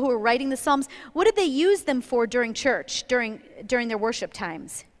the people who were writing the Psalms? What did they use them for during church, during their worship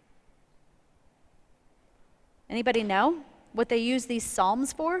times? Anybody know what they used these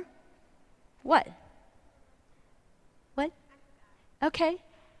Psalms for? What? What? Okay.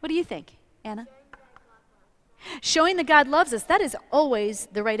 What do you think, Anna? Showing that God loves us. That is always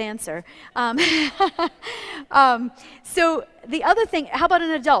the right answer. So the other thing, how about an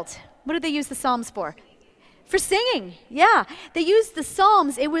adult? What did they use the Psalms for? For singing, yeah. They used the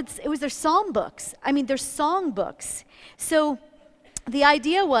Psalms, it was their psalm books. I mean, their song books. So the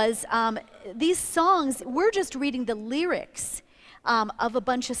idea was these songs, we're just reading the lyrics of a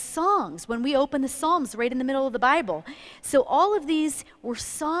bunch of songs when we open the Psalms right in the middle of the Bible. So all of these were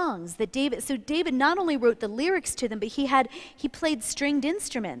songs that David not only wrote the lyrics to them, but he played stringed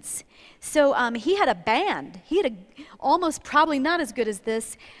instruments. So he had a band. He had almost probably not as good as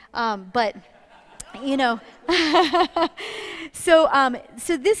this, but you know. So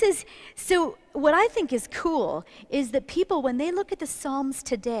what I think is cool is that people, when they look at the Psalms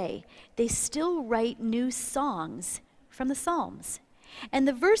today, they still write new songs from the Psalms. And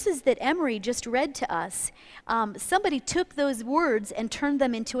the verses that Emery just read to us, somebody took those words and turned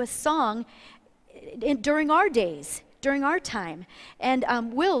them into a song during our days, during our time. And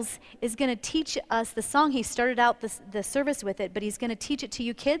Wills is going to teach us the song. He started out the service with it, but he's going to teach it to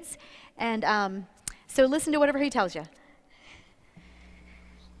you kids. And so listen to whatever he tells you.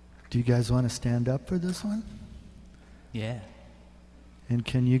 Do you guys want to stand up for this one? Yeah. And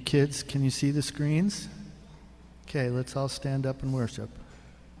can you kids, can you see the screens? Okay, let's all stand up and worship.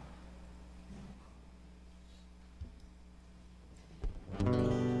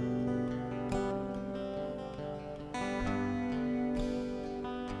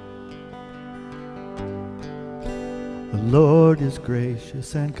 The Lord is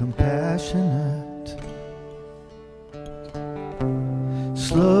gracious and compassionate,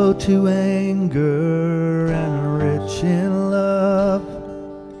 slow to anger and rich in love.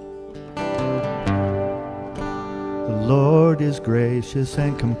 The Lord is gracious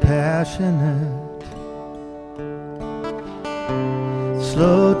and compassionate,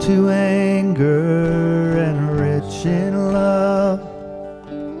 slow to anger and rich in love.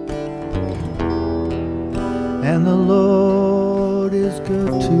 and the Lord is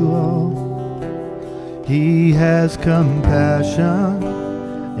good to all. He has compassion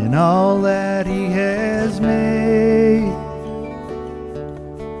in all that he has made.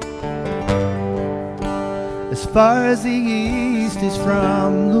 As far as the east is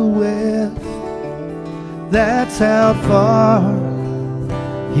from the west, that's how far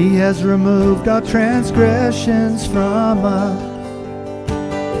he has removed our transgressions from us.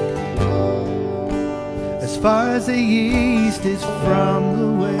 As far as the east is from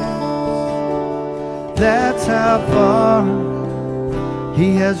the west, that's how far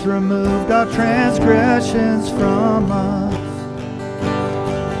he has removed our transgressions from us.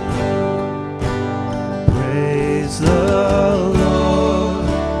 Praise the Lord,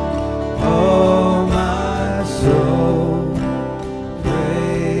 oh my soul.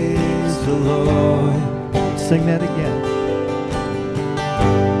 Praise the Lord. Sing that again.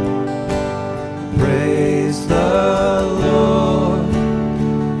 Praise the Lord,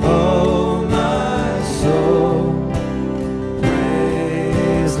 oh my soul.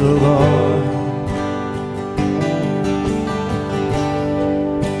 Praise the Lord.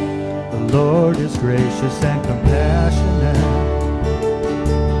 The Lord is gracious and compassionate,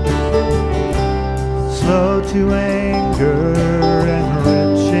 slow to anger and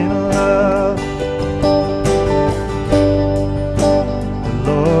rich in love. The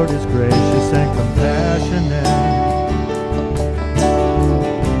Lord is gracious and compassionate,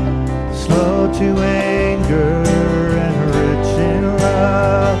 slow to anger and rich in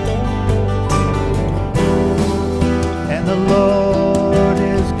love. And the Lord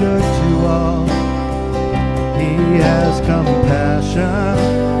is good to all. He has compassion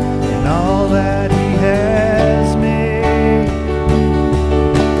in all that he has made.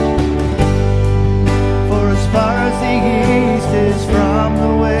 For as far as the east is from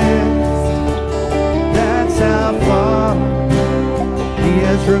the west, that's how far he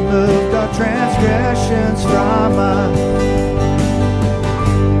has removed our transgressions from us.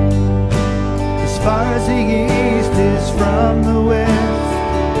 As far as the east is from the west,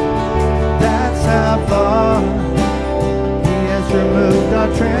 that's how far he has removed our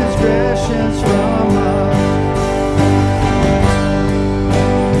transgressions from us.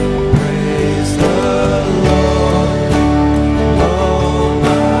 Praise the Lord, oh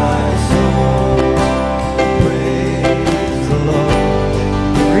my soul. Praise the Lord.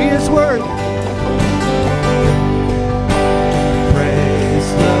 Read his word. Praise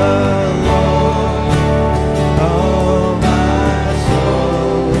the Lord, oh my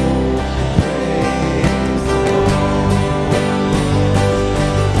soul. Praise the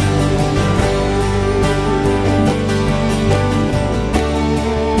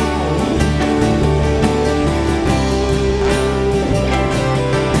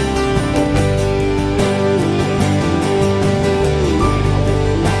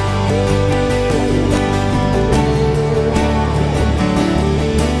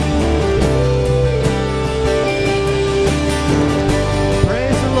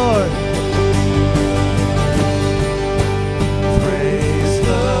Praise the Lord. Praise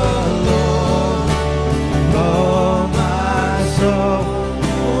the Lord, oh my soul.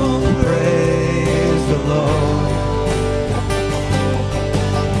 Praise the Lord.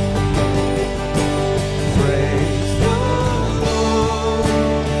 Praise the Lord,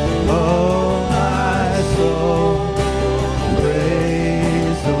 oh my soul.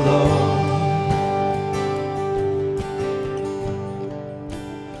 Praise the Lord.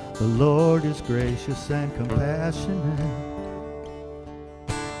 The Lord is gracious and compassionate,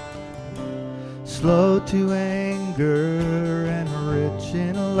 slow to anger and rich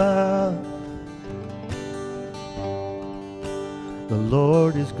in love. The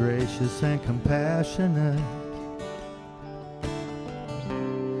Lord is gracious and compassionate,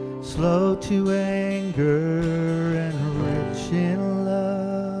 slow to anger and rich in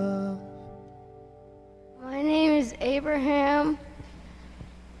love. My name is Abraham.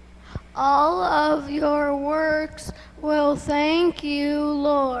 All of your works will thank you,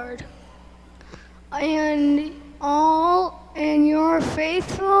 Lord. And your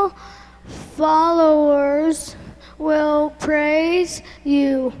faithful followers will praise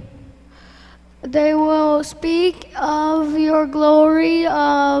you. They will speak of your glory,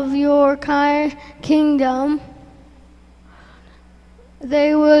 of your kingdom.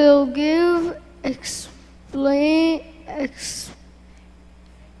 They will give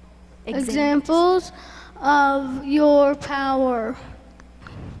examples of your power.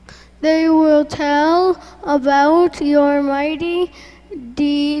 They will tell about your mighty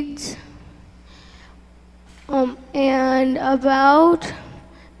deeds and about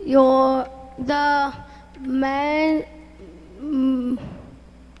the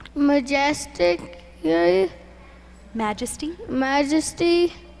majestic,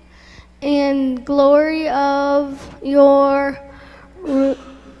 majesty, and glory of your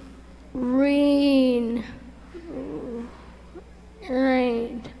reign.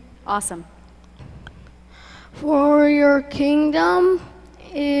 Awesome. For your kingdom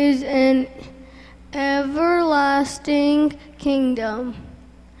is an everlasting kingdom.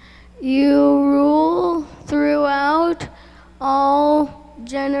 You rule throughout all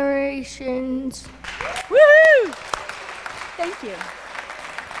generations. Woohoo! Thank you.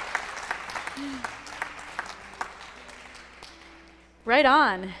 Right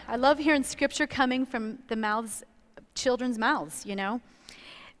on. I love hearing scripture coming from the mouths, children's mouths, you know.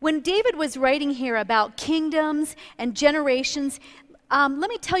 When David was writing here about kingdoms and generations, let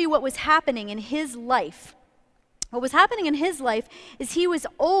me tell you what was happening in his life. What was happening in his life is he was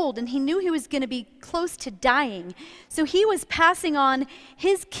old and he knew he was going to be close to dying. So he was passing on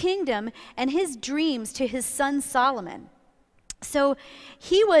his kingdom and his dreams to his son Solomon. So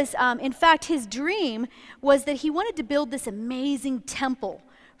he was, in fact, his dream was that he wanted to build this amazing temple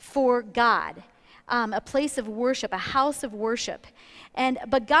for God, a place of worship, a house of worship.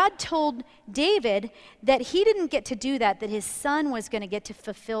 But God told David that he didn't get to do that his son was going to get to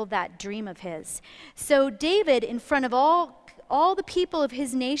fulfill that dream of his. So David, in front of all the people of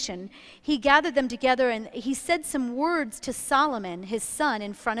his nation, he gathered them together and he said some words to Solomon, his son,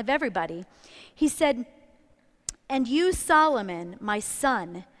 in front of everybody. He said, "And you, Solomon, my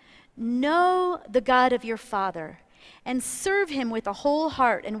son, know the God of your father, and serve him with a whole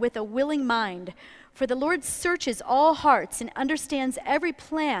heart and with a willing mind. For the Lord searches all hearts and understands every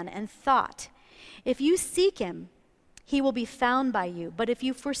plan and thought. If you seek him, he will be found by you. But if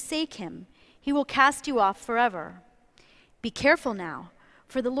you forsake him, he will cast you off forever. Be careful now,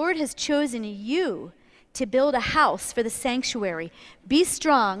 for the Lord has chosen you to build a house for the sanctuary. Be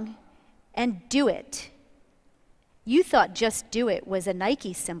strong and do it." You thought "just do it" was a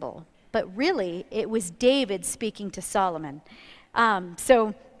Nike symbol, but really it was David speaking to Solomon.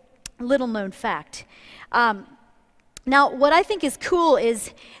 So, little known fact. Now, what I think is cool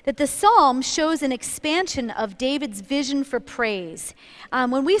is that the psalm shows an expansion of David's vision for praise.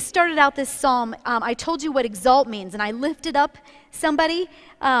 When we started out this psalm, I told you what exalt means, and I lifted up somebody.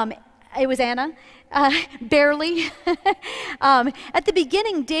 It was Anna, barely. At the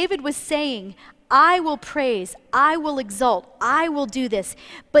beginning, David was saying, "I will praise, I will exalt, I will do this."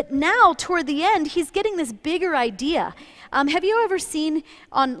 But now, toward the end, he's getting this bigger idea. Have you ever seen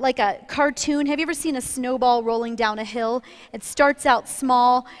on like a cartoon, have you ever seen a snowball rolling down a hill? It starts out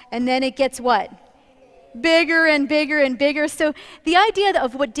small, and then it gets what? Bigger and bigger and bigger. So the idea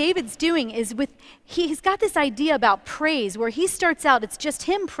of what David's doing is he's got this idea about praise where he starts out, it's just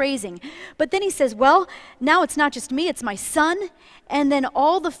him praising. But then he says, well, now it's not just me, it's my son, and then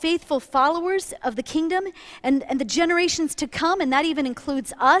all the faithful followers of the kingdom and the generations to come, and that even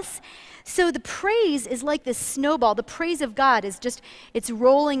includes us. So the praise is like this snowball. The praise of God is just, it's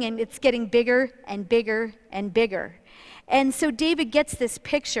rolling and it's getting bigger and bigger and bigger. And so David gets this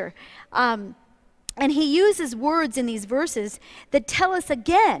picture. And he uses words in these verses that tell us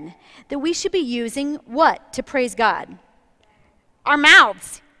again that we should be using what to praise God? Our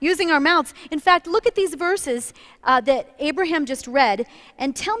mouths. Using our mouths. In fact, look at these verses that Abraham just read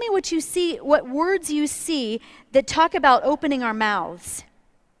and tell me what you see, what words you see that talk about opening our mouths.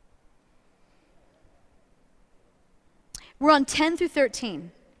 We're on 10 through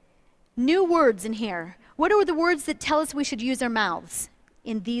 13. New words in here. What are the words that tell us we should use our mouths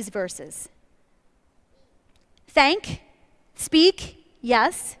in these verses? Thank, speak,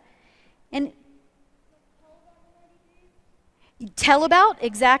 yes. And tell about,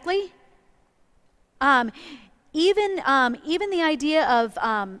 exactly. Even the idea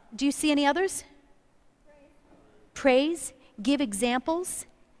of, do you see any others? Praise, give examples,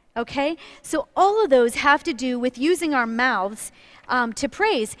 okay? So all of those have to do with using our mouths to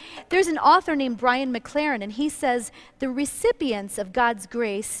praise. There's an author named Brian McLaren, and he says, the recipients of God's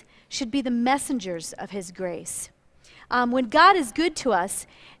grace should be the messengers of his grace. When God is good to us,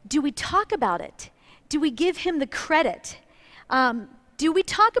 do we talk about it? Do we give him the credit? Do we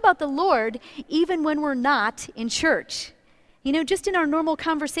talk about the Lord even when we're not in church? You know, just in our normal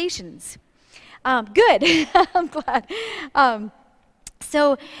conversations. Good, I'm glad.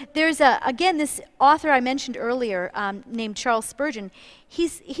 So there's, again, this author I mentioned earlier named Charles Spurgeon.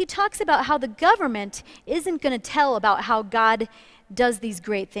 He talks about how the government isn't going to tell about how God does these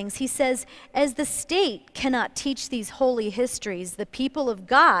great things. He says, as the state cannot teach these holy histories, the people of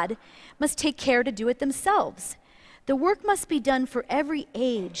God must take care to do it themselves. The work must be done for every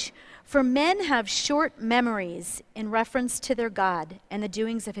age, for men have short memories in reference to their God and the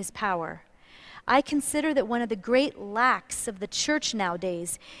doings of his power. I consider that one of the great lacks of the church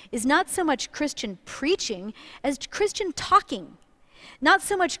nowadays is not so much Christian preaching as Christian talking. Not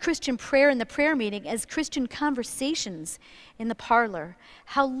so much Christian prayer in the prayer meeting as Christian conversations in the parlor.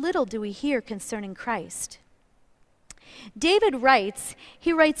 How little do we hear concerning Christ? David writes,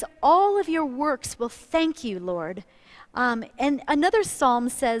 all of your works will thank you, Lord. And another psalm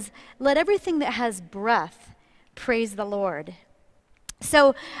says, let everything that has breath praise the Lord.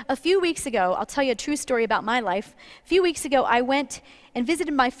 So a few weeks ago, I'll tell you a true story about my life. A few weeks ago, I went and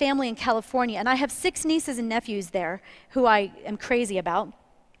visited my family in California, and I have 6 nieces and nephews there who I am crazy about.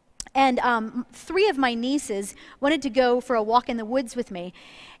 And 3 of my nieces wanted to go for a walk in the woods with me.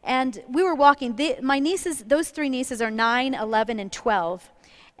 And we were walking. My nieces, those 3 nieces are 9, 11, and 12.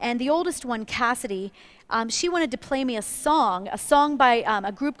 And the oldest one, Cassidy, she wanted to play me a song by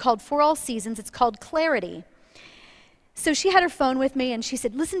a group called For All Seasons. It's called Clarity. So she had her phone with me, and she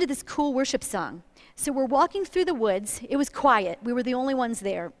said, listen to this cool worship song. So we're walking through the woods. It was quiet. We were the only ones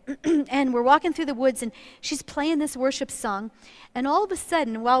there. And we're walking through the woods, and she's playing this worship song. And all of a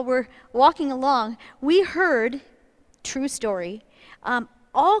sudden, while we're walking along, we heard, true story,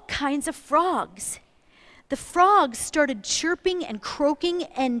 all kinds of frogs. The frogs started chirping and croaking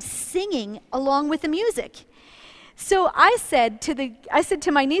and singing along with the music. So I said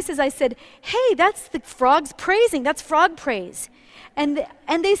to my nieces, I said, hey, that's the frogs praising. That's frog praise. And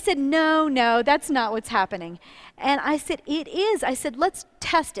they said, no, that's not what's happening. And I said, it is. I said, let's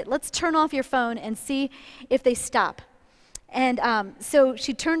test it. Let's turn off your phone and see if they stop. And so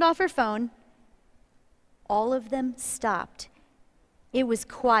she turned off her phone. All of them stopped. It was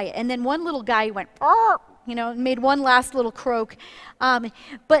quiet. And then one little guy went, made one last little croak.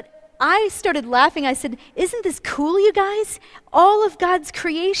 But I started laughing. I said, isn't this cool, you guys? All of God's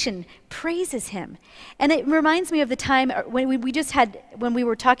creation praises him. And it reminds me of the time when when we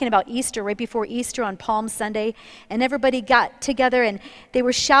were talking about Easter, right before Easter on Palm Sunday, and everybody got together and they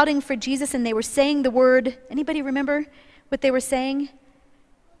were shouting for Jesus and they were saying the word, anybody remember what they were saying?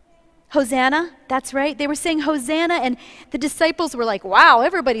 Hosanna, that's right. They were saying Hosanna, and the disciples were like, wow,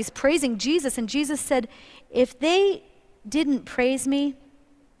 everybody's praising Jesus. And Jesus said, if they didn't praise me,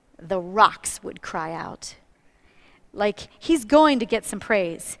 the rocks would cry out. Like, he's going to get some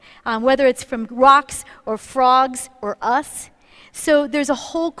praise, whether it's from rocks or frogs or us. So there's a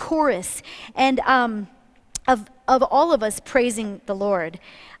whole chorus and of all of us praising the Lord.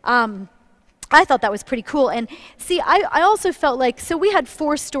 I thought that was pretty cool. And see, I also felt like, so we had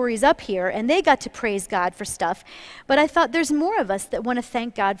 4 stories up here, and they got to praise God for stuff. But I thought there's more of us that want to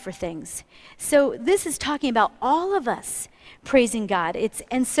thank God for things. So this is talking about all of us praising God.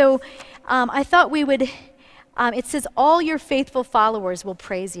 So I thought we would, it says, all your faithful followers will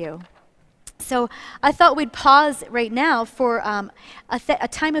praise you. So I thought we'd pause right now for a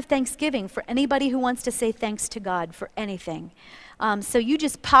time of thanksgiving for anybody who wants to say thanks to God for anything. So you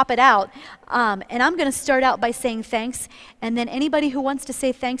just pop it out, and I'm going to start out by saying thanks, and then anybody who wants to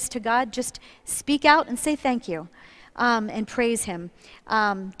say thanks to God, just speak out and say thank you and praise him.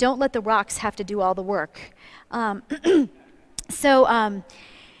 Don't let the rocks have to do all the work. So I'm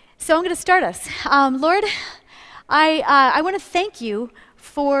going to start us. Lord, I want to thank you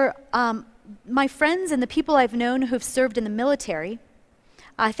for my friends and the people I've known who have served in the military.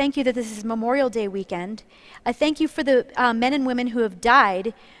 I thank you that this is Memorial Day weekend. I thank you for the men and women who have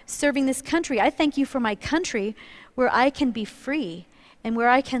died serving this country. I thank you for my country where I can be free and where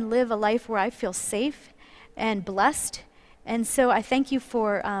I can live a life where I feel safe and blessed. And so I thank you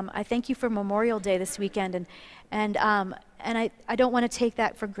for Memorial Day this weekend, and I don't want to take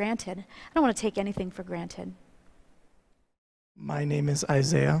that for granted. I don't want to take anything for granted. My name is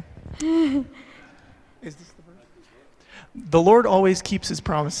Isaiah. Is this the verse? The Lord always keeps his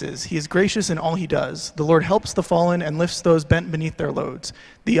promises. He is gracious in all he does. The Lord helps the fallen and lifts those bent beneath their loads.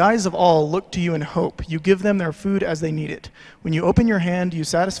 The eyes of all look to you in hope. You give them their food as they need it. When you open your hand, you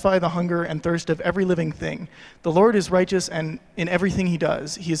satisfy the hunger and thirst of every living thing. The Lord is righteous, and in everything he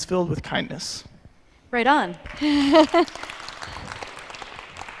does, he is filled with kindness. Right on.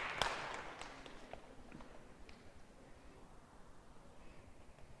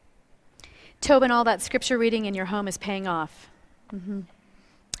 Tobin, all that scripture reading in your home is paying off. Mm-hmm.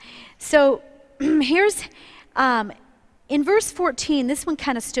 So here's, in verse 14, this one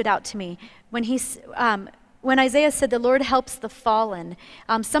kind of stood out to me. When Isaiah said the Lord helps the fallen,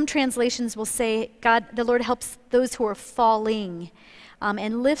 some translations will say the Lord helps those who are falling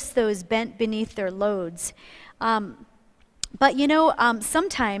and lifts those bent beneath their loads. But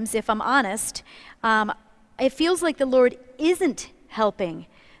sometimes, if I'm honest, it feels like the Lord isn't helping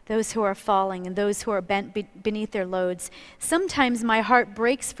those who are falling and those who are bent beneath their loads. Sometimes my heart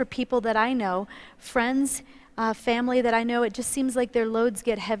breaks for people that I know, friends, family that I know. It just seems like their loads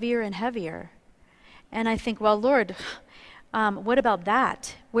get heavier and heavier. And I think, well, Lord, what about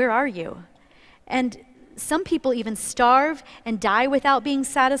that? Where are you? And some people even starve and die without being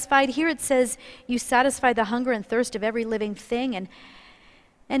satisfied. Here it says, you satisfy the hunger and thirst of every living thing. And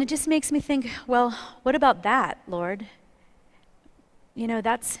it just makes me think, well, what about that, Lord? You know,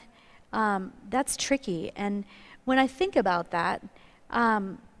 that's tricky. And when I think about that,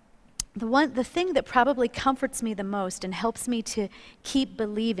 the thing that probably comforts me the most and helps me to keep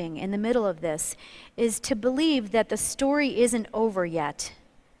believing in the middle of this is to believe that the story isn't over yet.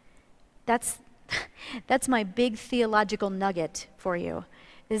 That's my big theological nugget for you,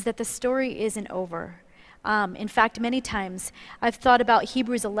 is that the story isn't over. In fact, many times I've thought about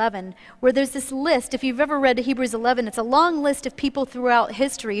Hebrews 11, where there's this list. If you've ever read Hebrews 11, it's a long list of people throughout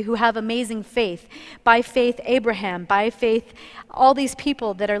history who have amazing faith. By faith, Abraham. By faith, all these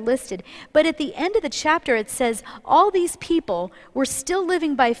people that are listed. But at the end of the chapter, it says all these people were still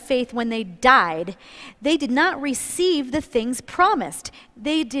living by faith when they died. They did not receive the things promised.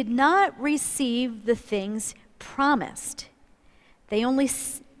 They did not receive the things promised. They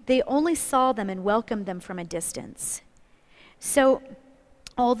only saw them and welcomed them from a distance. So,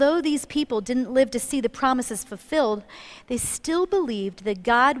 although these people didn't live to see the promises fulfilled, they still believed that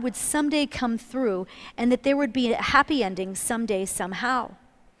God would someday come through and that there would be a happy ending someday, somehow.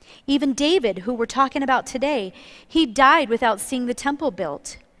 Even David, who we're talking about today, he died without seeing the temple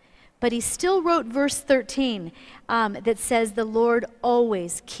built. But he still wrote verse 13 that says, the Lord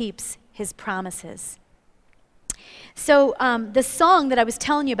always keeps his promises. So the song that I was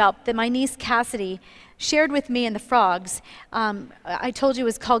telling you about, that my niece Cassidy shared with me in the Frogs, I told you it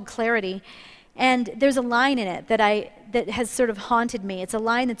was called Clarity. And there's a line in it that has sort of haunted me. It's a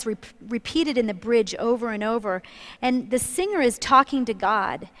line that's repeated in the bridge over and over. And the singer is talking to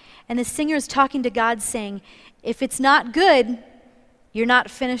God. And the singer is talking to God saying, if it's not good, you're not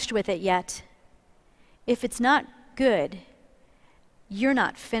finished with it yet. If it's not good, you're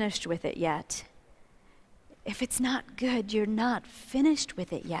not finished with it yet. If it's not good, you're not finished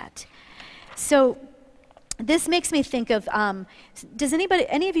with it yet. So this makes me think of, does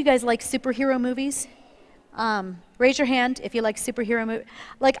any of you guys like superhero movies? Raise your hand if you like superhero movies.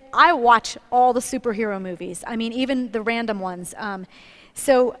 Like, I watch all the superhero movies. I mean, even the random ones.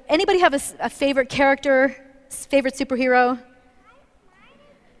 So anybody have a favorite character, favorite superhero?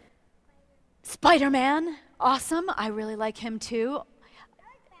 Spider-Man. Awesome. I really like him too.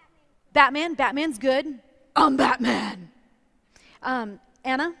 Batman. Batman's good. I'm Batman.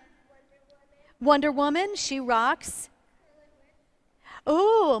 Anna? Wonder Woman, she rocks.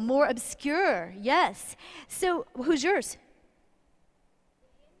 Oh, more obscure, yes. So, who's yours?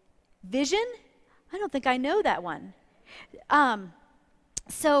 Vision? I don't think I know that one.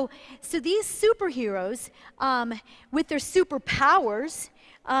 So these superheroes, with their superpowers,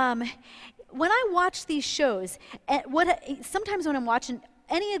 when I watch these shows, sometimes when I'm watching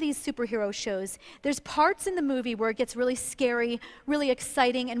any of these superhero shows, there's parts in the movie where it gets really scary, really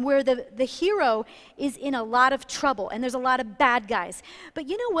exciting, and where the hero is in a lot of trouble, and there's a lot of bad guys. But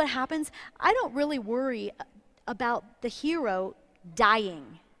you know what happens? I don't really worry about the hero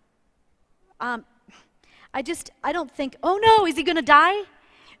dying. I don't think, oh no, is he gonna die?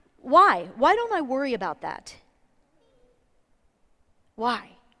 Why? Why don't I worry about that?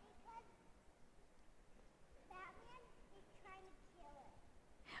 Why?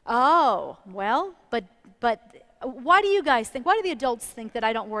 Oh, well, but why do you guys think, why do the adults think that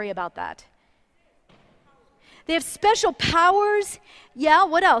I don't worry about that? They have special powers. Yeah,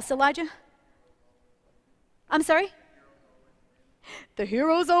 what else, Elijah? I'm sorry? The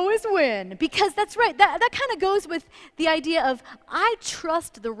heroes always win. Because that's right, that kind of goes with the idea of, I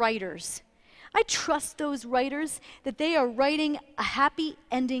trust the writers. I trust those writers that they are writing a happy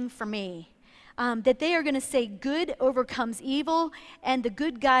ending for me. That they are going to say good overcomes evil and the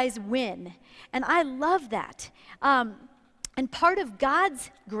good guys win. And I love that. And part of God's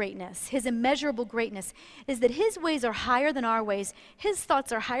greatness, his immeasurable greatness, is that his ways are higher than our ways. His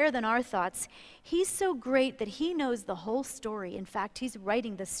thoughts are higher than our thoughts. He's so great that he knows the whole story. In fact, he's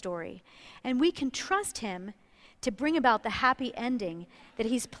writing the story. And we can trust him to bring about the happy ending that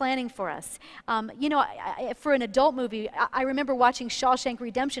he's planning for us. For an adult movie, I remember watching Shawshank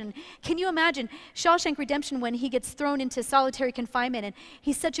Redemption. Can you imagine Shawshank Redemption when he gets thrown into solitary confinement and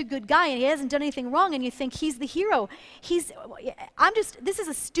he's such a good guy and he hasn't done anything wrong and you think he's the hero. This is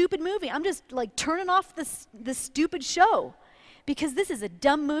a stupid movie. I'm just like turning off this stupid show because this is a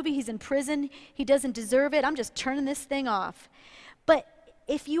dumb movie. He's in prison. He doesn't deserve it. I'm just turning this thing off. But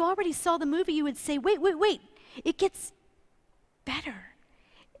if you already saw the movie, you would say, wait. It gets better.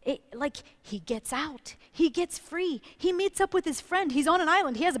 Like, he gets out. He gets free. He meets up with his friend. He's on an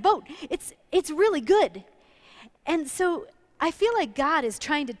island. He has a boat. It's really good. And so I feel like God is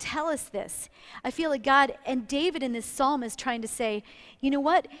trying to tell us this. I feel like God and David in this psalm is trying to say, you know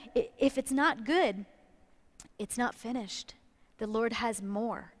what? If it's not good, it's not finished. The Lord has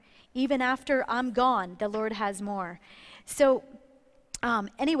more. Even after I'm gone, the Lord has more. So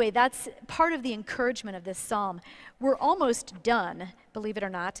anyway, that's part of the encouragement of this psalm. We're almost done, believe it or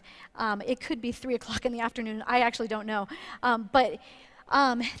not. It could be 3 o'clock in the afternoon. I actually don't know. But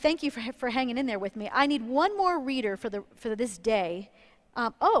thank you for hanging in there with me. I need one more reader for this day.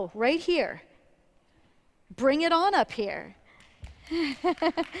 Right here. Bring it on up here.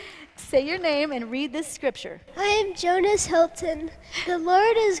 Say your name and read this scripture. I am Jonas Hilton. The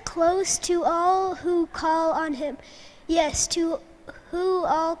Lord is close to all who call on him. Yes, to who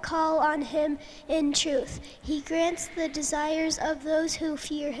all call on him in truth. He grants the desires of those who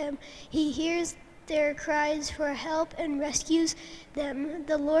fear him. He hears their cries for help and rescues them.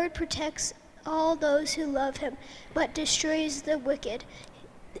 The Lord protects all those who love him, but destroys the wicked.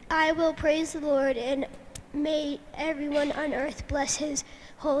 I will praise the Lord, and may everyone on earth bless his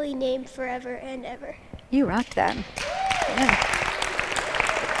holy name forever and ever. You rocked that. Yeah.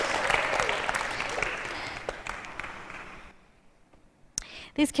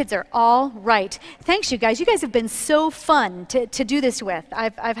 These kids are all right. Thanks, you guys. You guys have been so fun to do this with.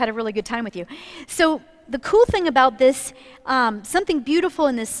 I've had a really good time with you. So the cool thing about this, something beautiful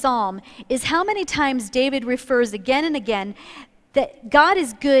in this psalm, is how many times David refers again and again that God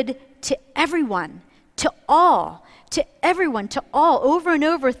is good to everyone, to all, to everyone, to all. Over and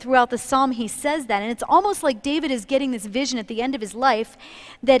over throughout the psalm he says that. And it's almost like David is getting this vision at the end of his life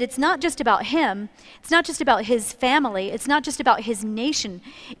that it's not just about him, it's not just about his family, it's not just about his nation.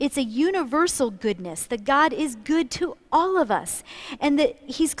 It's a universal goodness, that God is good to all of us and that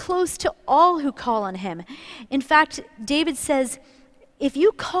he's close to all who call on him. In fact, David says, if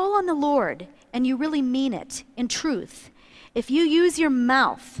you call on the Lord and you really mean it in truth, if you use your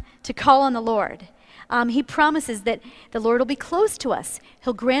mouth to call on the Lord, he promises that the Lord will be close to us.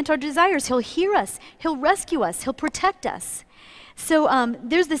 He'll grant our desires. He'll hear us. He'll rescue us. He'll protect us. So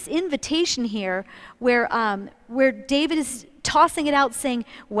there's this invitation here where David is tossing it out saying,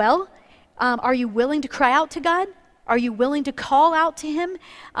 well, are you willing to cry out to God? Are you willing to call out to him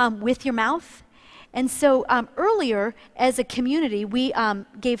with your mouth? And so earlier, as a community, we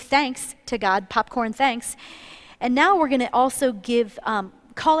gave thanks to God, popcorn thanks. And now we're going to also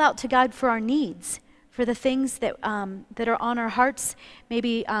call out to God for our needs, for the things that are on our hearts,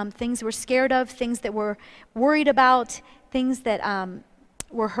 maybe things we're scared of, things that we're worried about, things that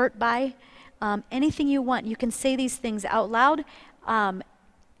we're hurt by. Anything you want, you can say these things out loud,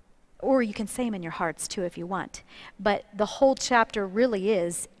 or you can say them in your hearts too if you want. But the whole chapter really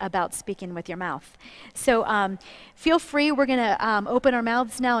is about speaking with your mouth. So feel free. We're going to open our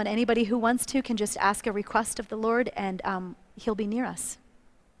mouths now, and anybody who wants to can just ask a request of the Lord, and he'll be near us.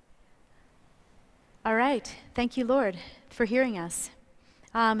 All right. Thank you, Lord, for hearing us.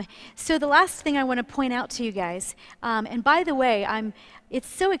 So the last thing I want to point out to you guys, and by the way, it's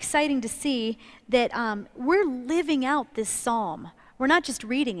so exciting to see that we're living out this psalm. We're not just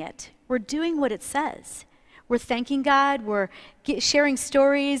reading it. We're doing what it says. We're thanking God. We're sharing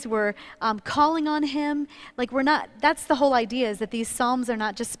stories. We're calling on him. Like that's the whole idea, is that these psalms are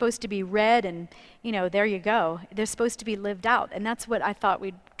not just supposed to be read and, there you go. They're supposed to be lived out. And that's what I thought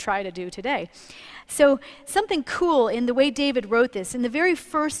we'd try to do today. So something cool in the way David wrote this, in the very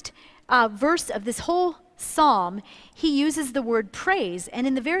first verse of this whole psalm, he uses the word praise. And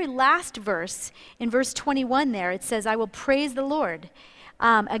in the very last verse, in verse 21 there, it says, I will praise the Lord.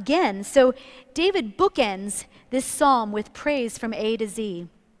 Again, so David bookends this psalm with praise from A to Z.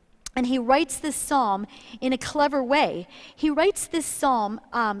 And he writes this psalm in a clever way. He writes this psalm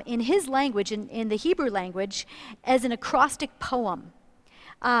in his language, in the Hebrew language, as an acrostic poem.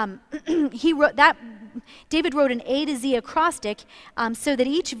 David wrote an A to Z acrostic so that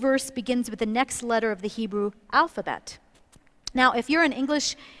each verse begins with the next letter of the Hebrew alphabet. Now, if you're an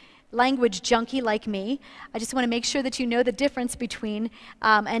English language junkie like me, I just want to make sure that you know the difference between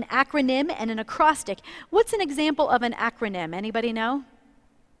an acronym and an acrostic. What's an example of an acronym? Anybody know?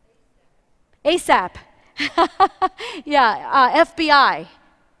 ASAP. Yeah, FBI,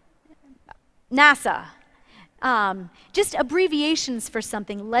 NASA. just abbreviations for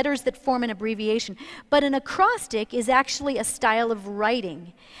something, letters that form an abbreviation. But an acrostic is actually a style of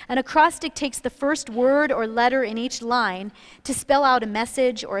writing. An acrostic takes the first word or letter in each line to spell out a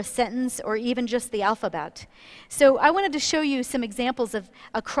message or a sentence or even just the alphabet. So I wanted to show you some examples of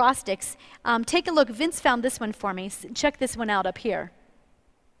acrostics. Take a look. Vince found this one for me. Check this one out up here.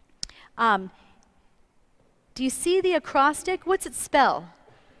 Do you see the acrostic? What's it spell?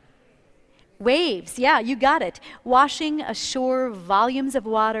 Waves, yeah, you got it. Washing ashore volumes of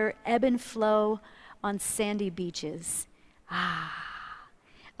water, ebb and flow on sandy beaches.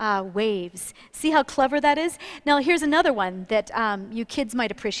 Waves. See how clever that is? Now here's another one that you kids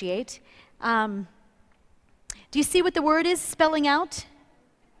might appreciate. Do you see what the word is spelling out?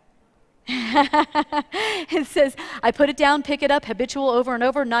 It says, I put it down, pick it up, habitual over and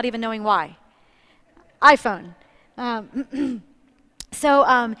over, not even knowing why. iPhone.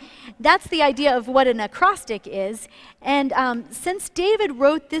 So that's the idea of what an acrostic is. And since David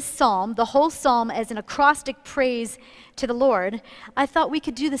wrote this psalm, the whole psalm as an acrostic praise to the Lord, I thought we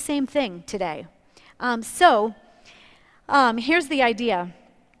could do the same thing today. Here's the idea.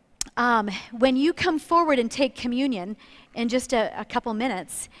 When you come forward and take communion in just a couple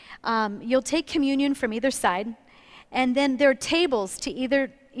minutes, you'll take communion from either side, and then there are tables to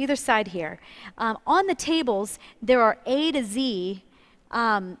either side here. On the tables, there are A to Z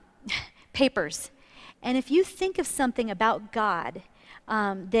papers. And if you think of something about God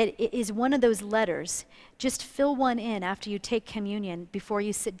that is one of those letters, just fill one in after you take communion before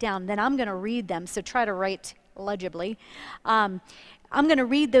you sit down. Then I'm going to read them, so try to write legibly. I'm going to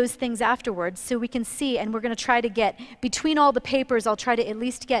read those things afterwards so we can see, and we're going to try to get, between all the papers, I'll try to at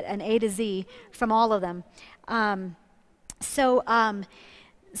least get an A to Z from all of them. So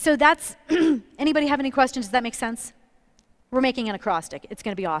that's, anybody have any questions? Does that make sense? We're making an acrostic. It's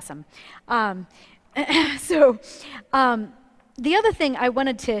going to be awesome. The other thing I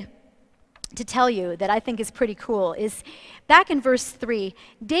wanted to tell you that I think is pretty cool is back in verse 3,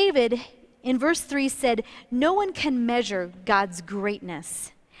 David in verse 3 said, no one can measure God's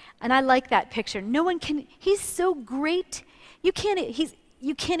greatness. And I like that picture. No one can, he's so great. You can't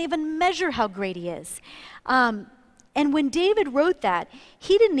even measure how great he is. And when David wrote that,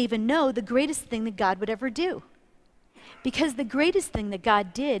 he didn't even know the greatest thing that God would ever do. Because the greatest thing that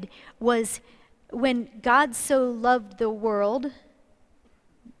God did was when God so loved the world,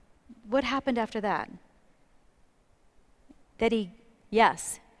 what happened after that? That he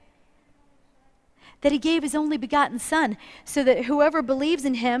gave his only begotten Son so that whoever believes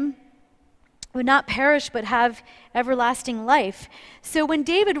in him would not perish but have everlasting life. So when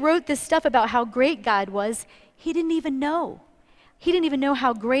David wrote this stuff about how great God was, he didn't even know. He didn't even know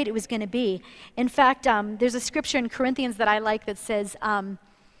how great it was going to be. In fact, there's a scripture in Corinthians that I like that says,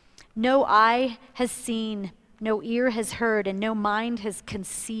 no eye has seen, no ear has heard, and no mind has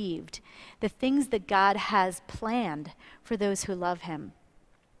conceived the things that God has planned for those who love him.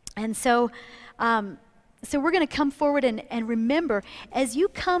 And so we're going to come forward and remember, as you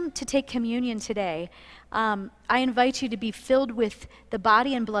come to take communion today, I invite you to be filled with the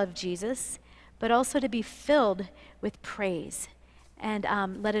body and blood of Jesus, but also to be filled with praise. And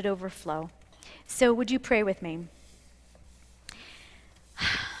let it overflow. So would you pray with me?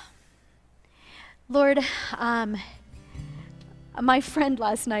 Lord, my friend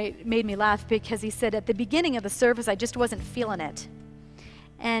last night made me laugh because he said at the beginning of the service, I just wasn't feeling it.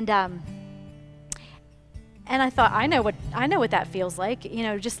 And I thought, I know what that feels like. You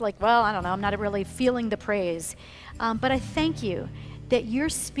know, just like, well, I don't know, I'm not really feeling the praise. But I thank you that your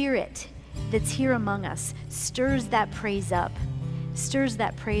spirit that's here among us stirs that praise up. Stirs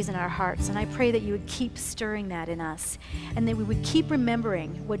that praise in our hearts. And I pray that you would keep stirring that in us and that we would keep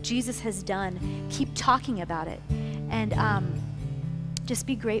remembering what Jesus has done, keep talking about it, and just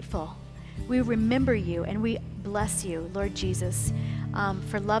be grateful. We remember you and we bless you, Lord Jesus,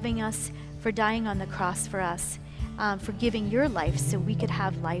 for loving us, for dying on the cross for us, for giving your life so we could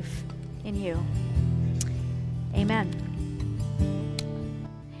have life in you. Amen.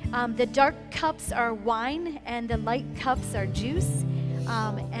 The dark cups are wine and the light cups are juice,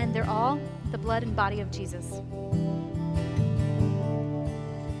 and they're all the blood and body of Jesus.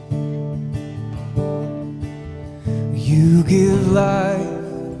 You give life,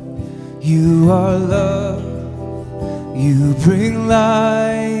 you are love, you bring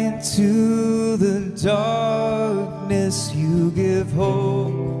light to the darkness, you give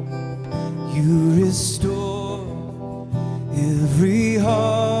hope, you restore every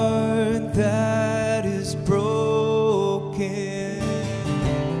heart that is broken.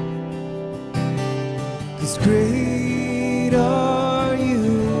 'Cause great are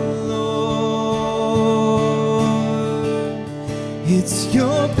you, Lord.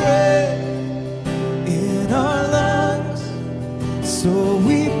 your breath in our lungs. So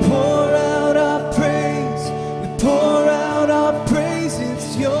we pour out our praise, we pour out our praise.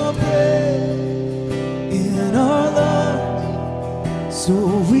 It's your breath in our lungs. So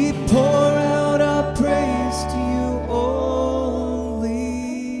we pour out our praise to you only.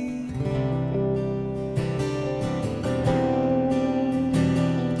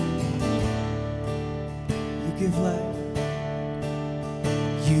 You give life.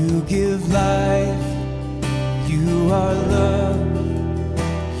 You give life. You are love.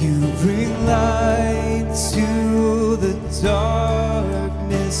 You bring light to the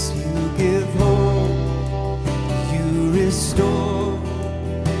darkness. You give hope. You restore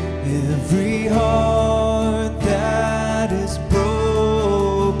every heart that is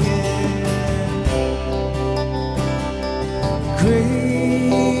broken.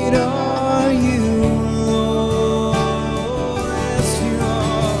 Great are you, Lord. Yes, you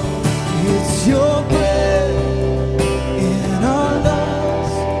are. It's your breath in our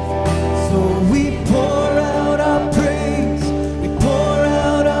lungs. So we pour out our praise. We pour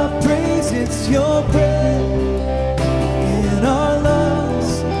out our praise. It's your breath in our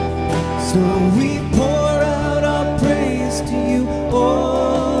lungs. So we pour out our praise to you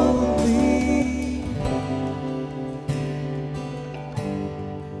only.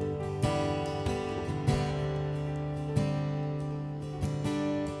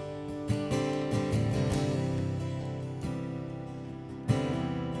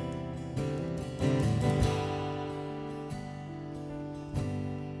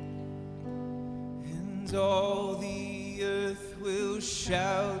 And all the earth will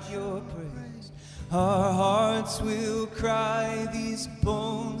shout your praise. Our hearts will cry, these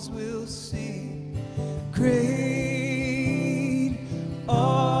bones will sing. Great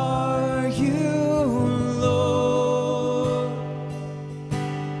are you, Lord.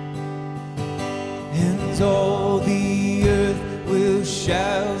 And all the earth will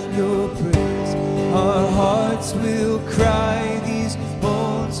shout your praise. Our hearts will cry, these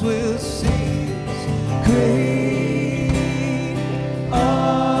bones will sing. Great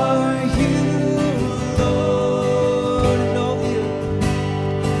are you, Lord.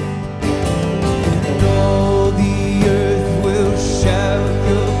 And all the earth will shout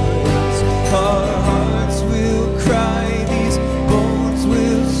your praise. Our hearts will cry, these bones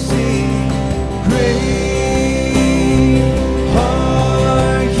will sing. Great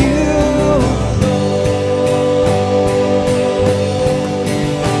are you, Lord.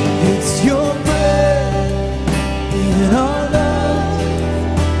 It's your breath in our lungs.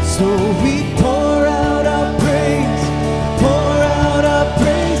 So we pour out our praise, pour out our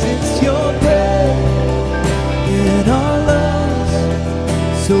praise. It's your breath in our lungs.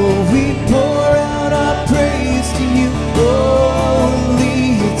 So we pour out our praise to you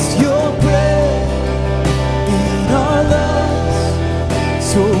only. It's your breath in our lungs.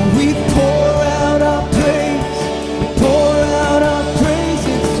 So we pour out our praise, we pour out our praise.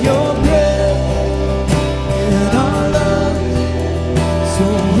 It's your breath in our lungs. So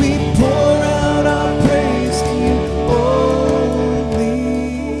we pour out our praise to you only.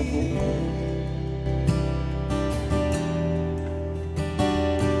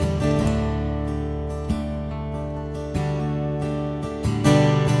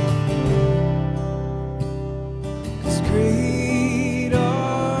 Great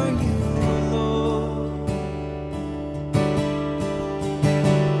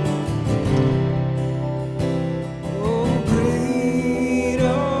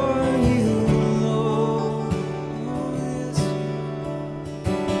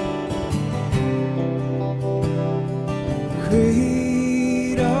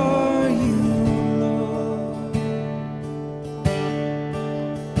are you, Lord.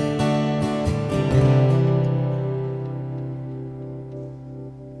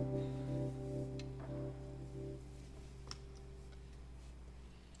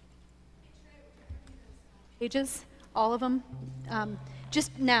 Pages, all of them,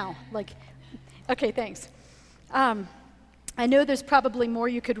 just now, like, okay, thanks. I know there's probably more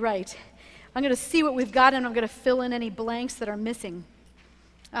you could write. I'm going to see what we've got, and I'm going to fill in any blanks that are missing.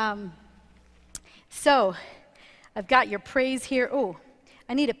 So, I've got your praise here. Oh,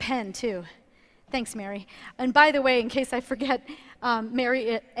 I need a pen, too. Thanks, Mary. And by the way, in case I forget,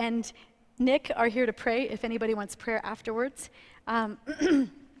 Mary and Nick are here to pray if anybody wants prayer afterwards. But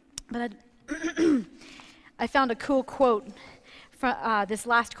I found a cool quote, from, this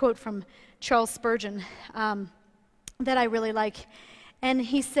last quote from Charles Spurgeon that I really like. And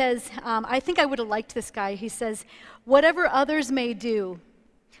he says, I think I would have liked this guy. He says, "Whatever others may do,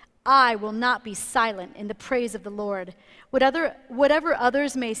 I will not be silent in the praise of the Lord. Whatever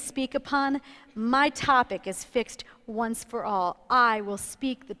others may speak upon, my topic is fixed once for all. I will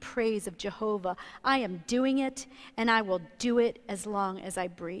speak the praise of Jehovah. I am doing it, and I will do it as long as I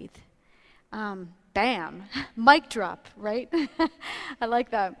breathe. Bam. Mic drop, right? I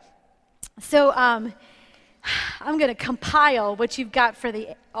like that. So I'm going to compile what you've got for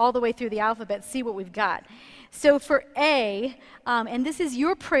all the way through the alphabet, see what we've got. So for A, and this is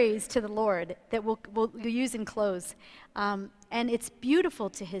your praise to the Lord that we'll use in close. And it's beautiful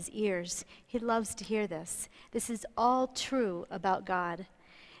to his ears. He loves to hear this. This is all true about God.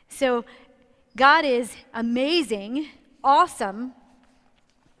 So God is amazing, awesome.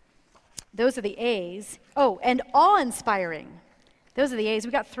 Those are the A's. Oh, and awe-inspiring. Those are the A's.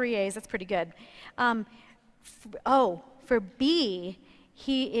 We got 3 A's. That's pretty good. For B,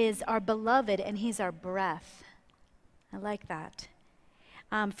 he is our beloved and he's our breath. I like that.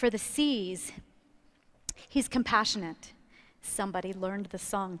 For the C's, he's compassionate. Somebody learned the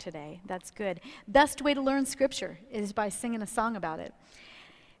song today. That's good. Best way to learn scripture is by singing a song about it.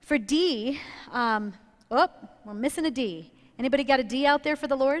 For D, we're missing a D. Anybody got a D out there for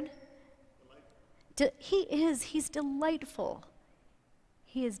the Lord? He's delightful.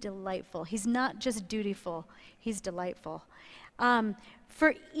 He is delightful. He's not just dutiful, he's delightful.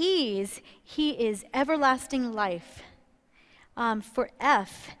 For E's, he is everlasting life. For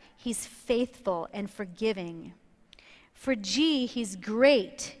F, he's faithful and forgiving. For G, he's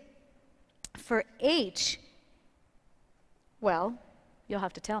great. For H, well, you'll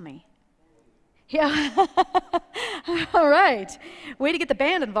have to tell me. Yeah. All right. Way to get the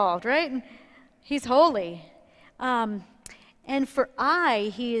band involved, right? He's holy. And for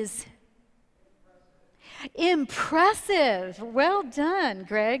I, he is impressive. Well done,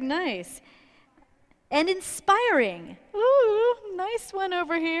 Greg. Nice. And inspiring. Ooh, nice one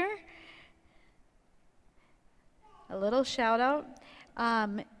over here. A little shout out.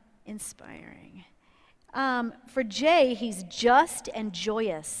 Inspiring. For J, he's just and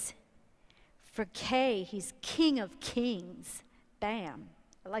joyous. For K, he's King of Kings. Bam.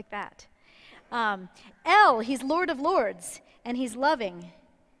 I like that. L, he's Lord of Lords, and he's loving.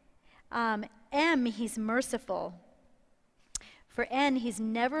 M, he's merciful. For N, he's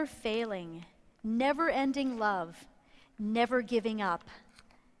never failing, never ending love, never giving up.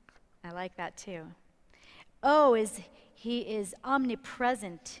 I like that too. O, he is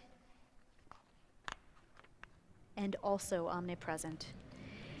omnipresent and also omnipresent.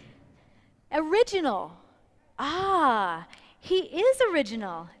 Original. He is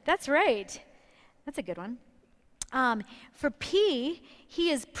original. That's right. That's a good one. For P, he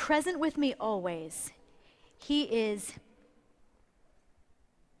is present with me always. He is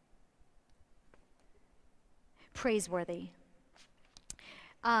praiseworthy.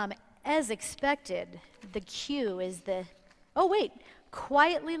 As expected, the Q is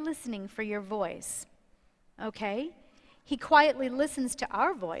quietly listening for your voice. Okay? He quietly listens to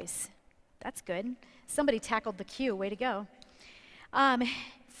our voice. That's good. Somebody tackled the Q. Way to go.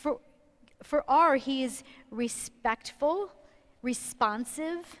 For R, he is respectful,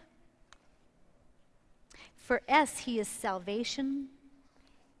 responsive. For S, he is salvation.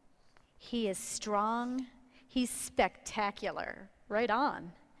 He is strong. He's spectacular. Right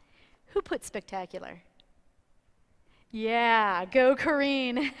on. Who put spectacular? Yeah, go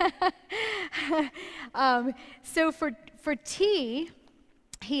Corrine. So for T,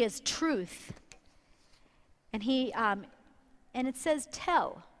 he is truth. And and it says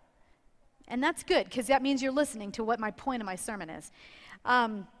tell. And that's good, because that means you're listening to what my point of my sermon is.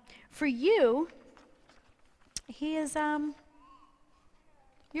 For you, he is,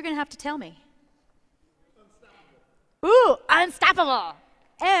 you're going to have to tell me. Ooh, unstoppable.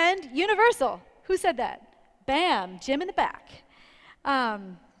 And universal. Who said that? Bam, Jim in the back.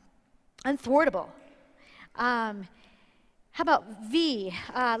 Unthwartable. How about V?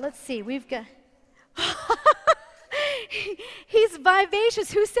 Let's see, we've got... He's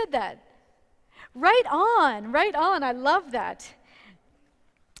vivacious. Who said that? Right on, right on. I love that.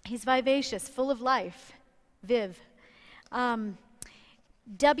 He's vivacious, full of life. Viv.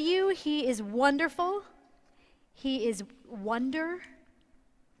 W, he is wonderful. He is wonder.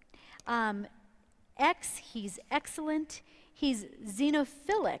 X, he's excellent. He's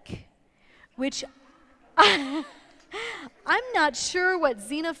xenophilic, which I'm not sure what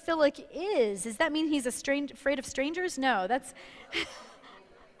xenophilic is. Does that mean he's afraid of strangers? No, that's...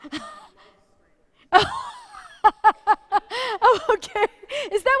 Oh, okay.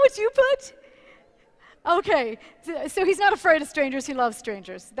 Is that what you put? Okay. So he's not afraid of strangers. He loves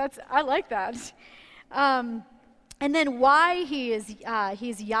strangers. I like that. And then Y,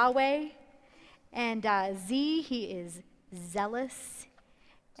 he's Yahweh. And Z, he is zealous.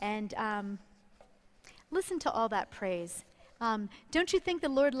 And listen to all that praise. Don't you think the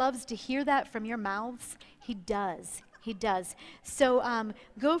Lord loves to hear that from your mouths? He does. He does. So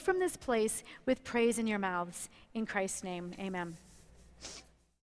go from this place with praise in your mouths. In Christ's name, amen.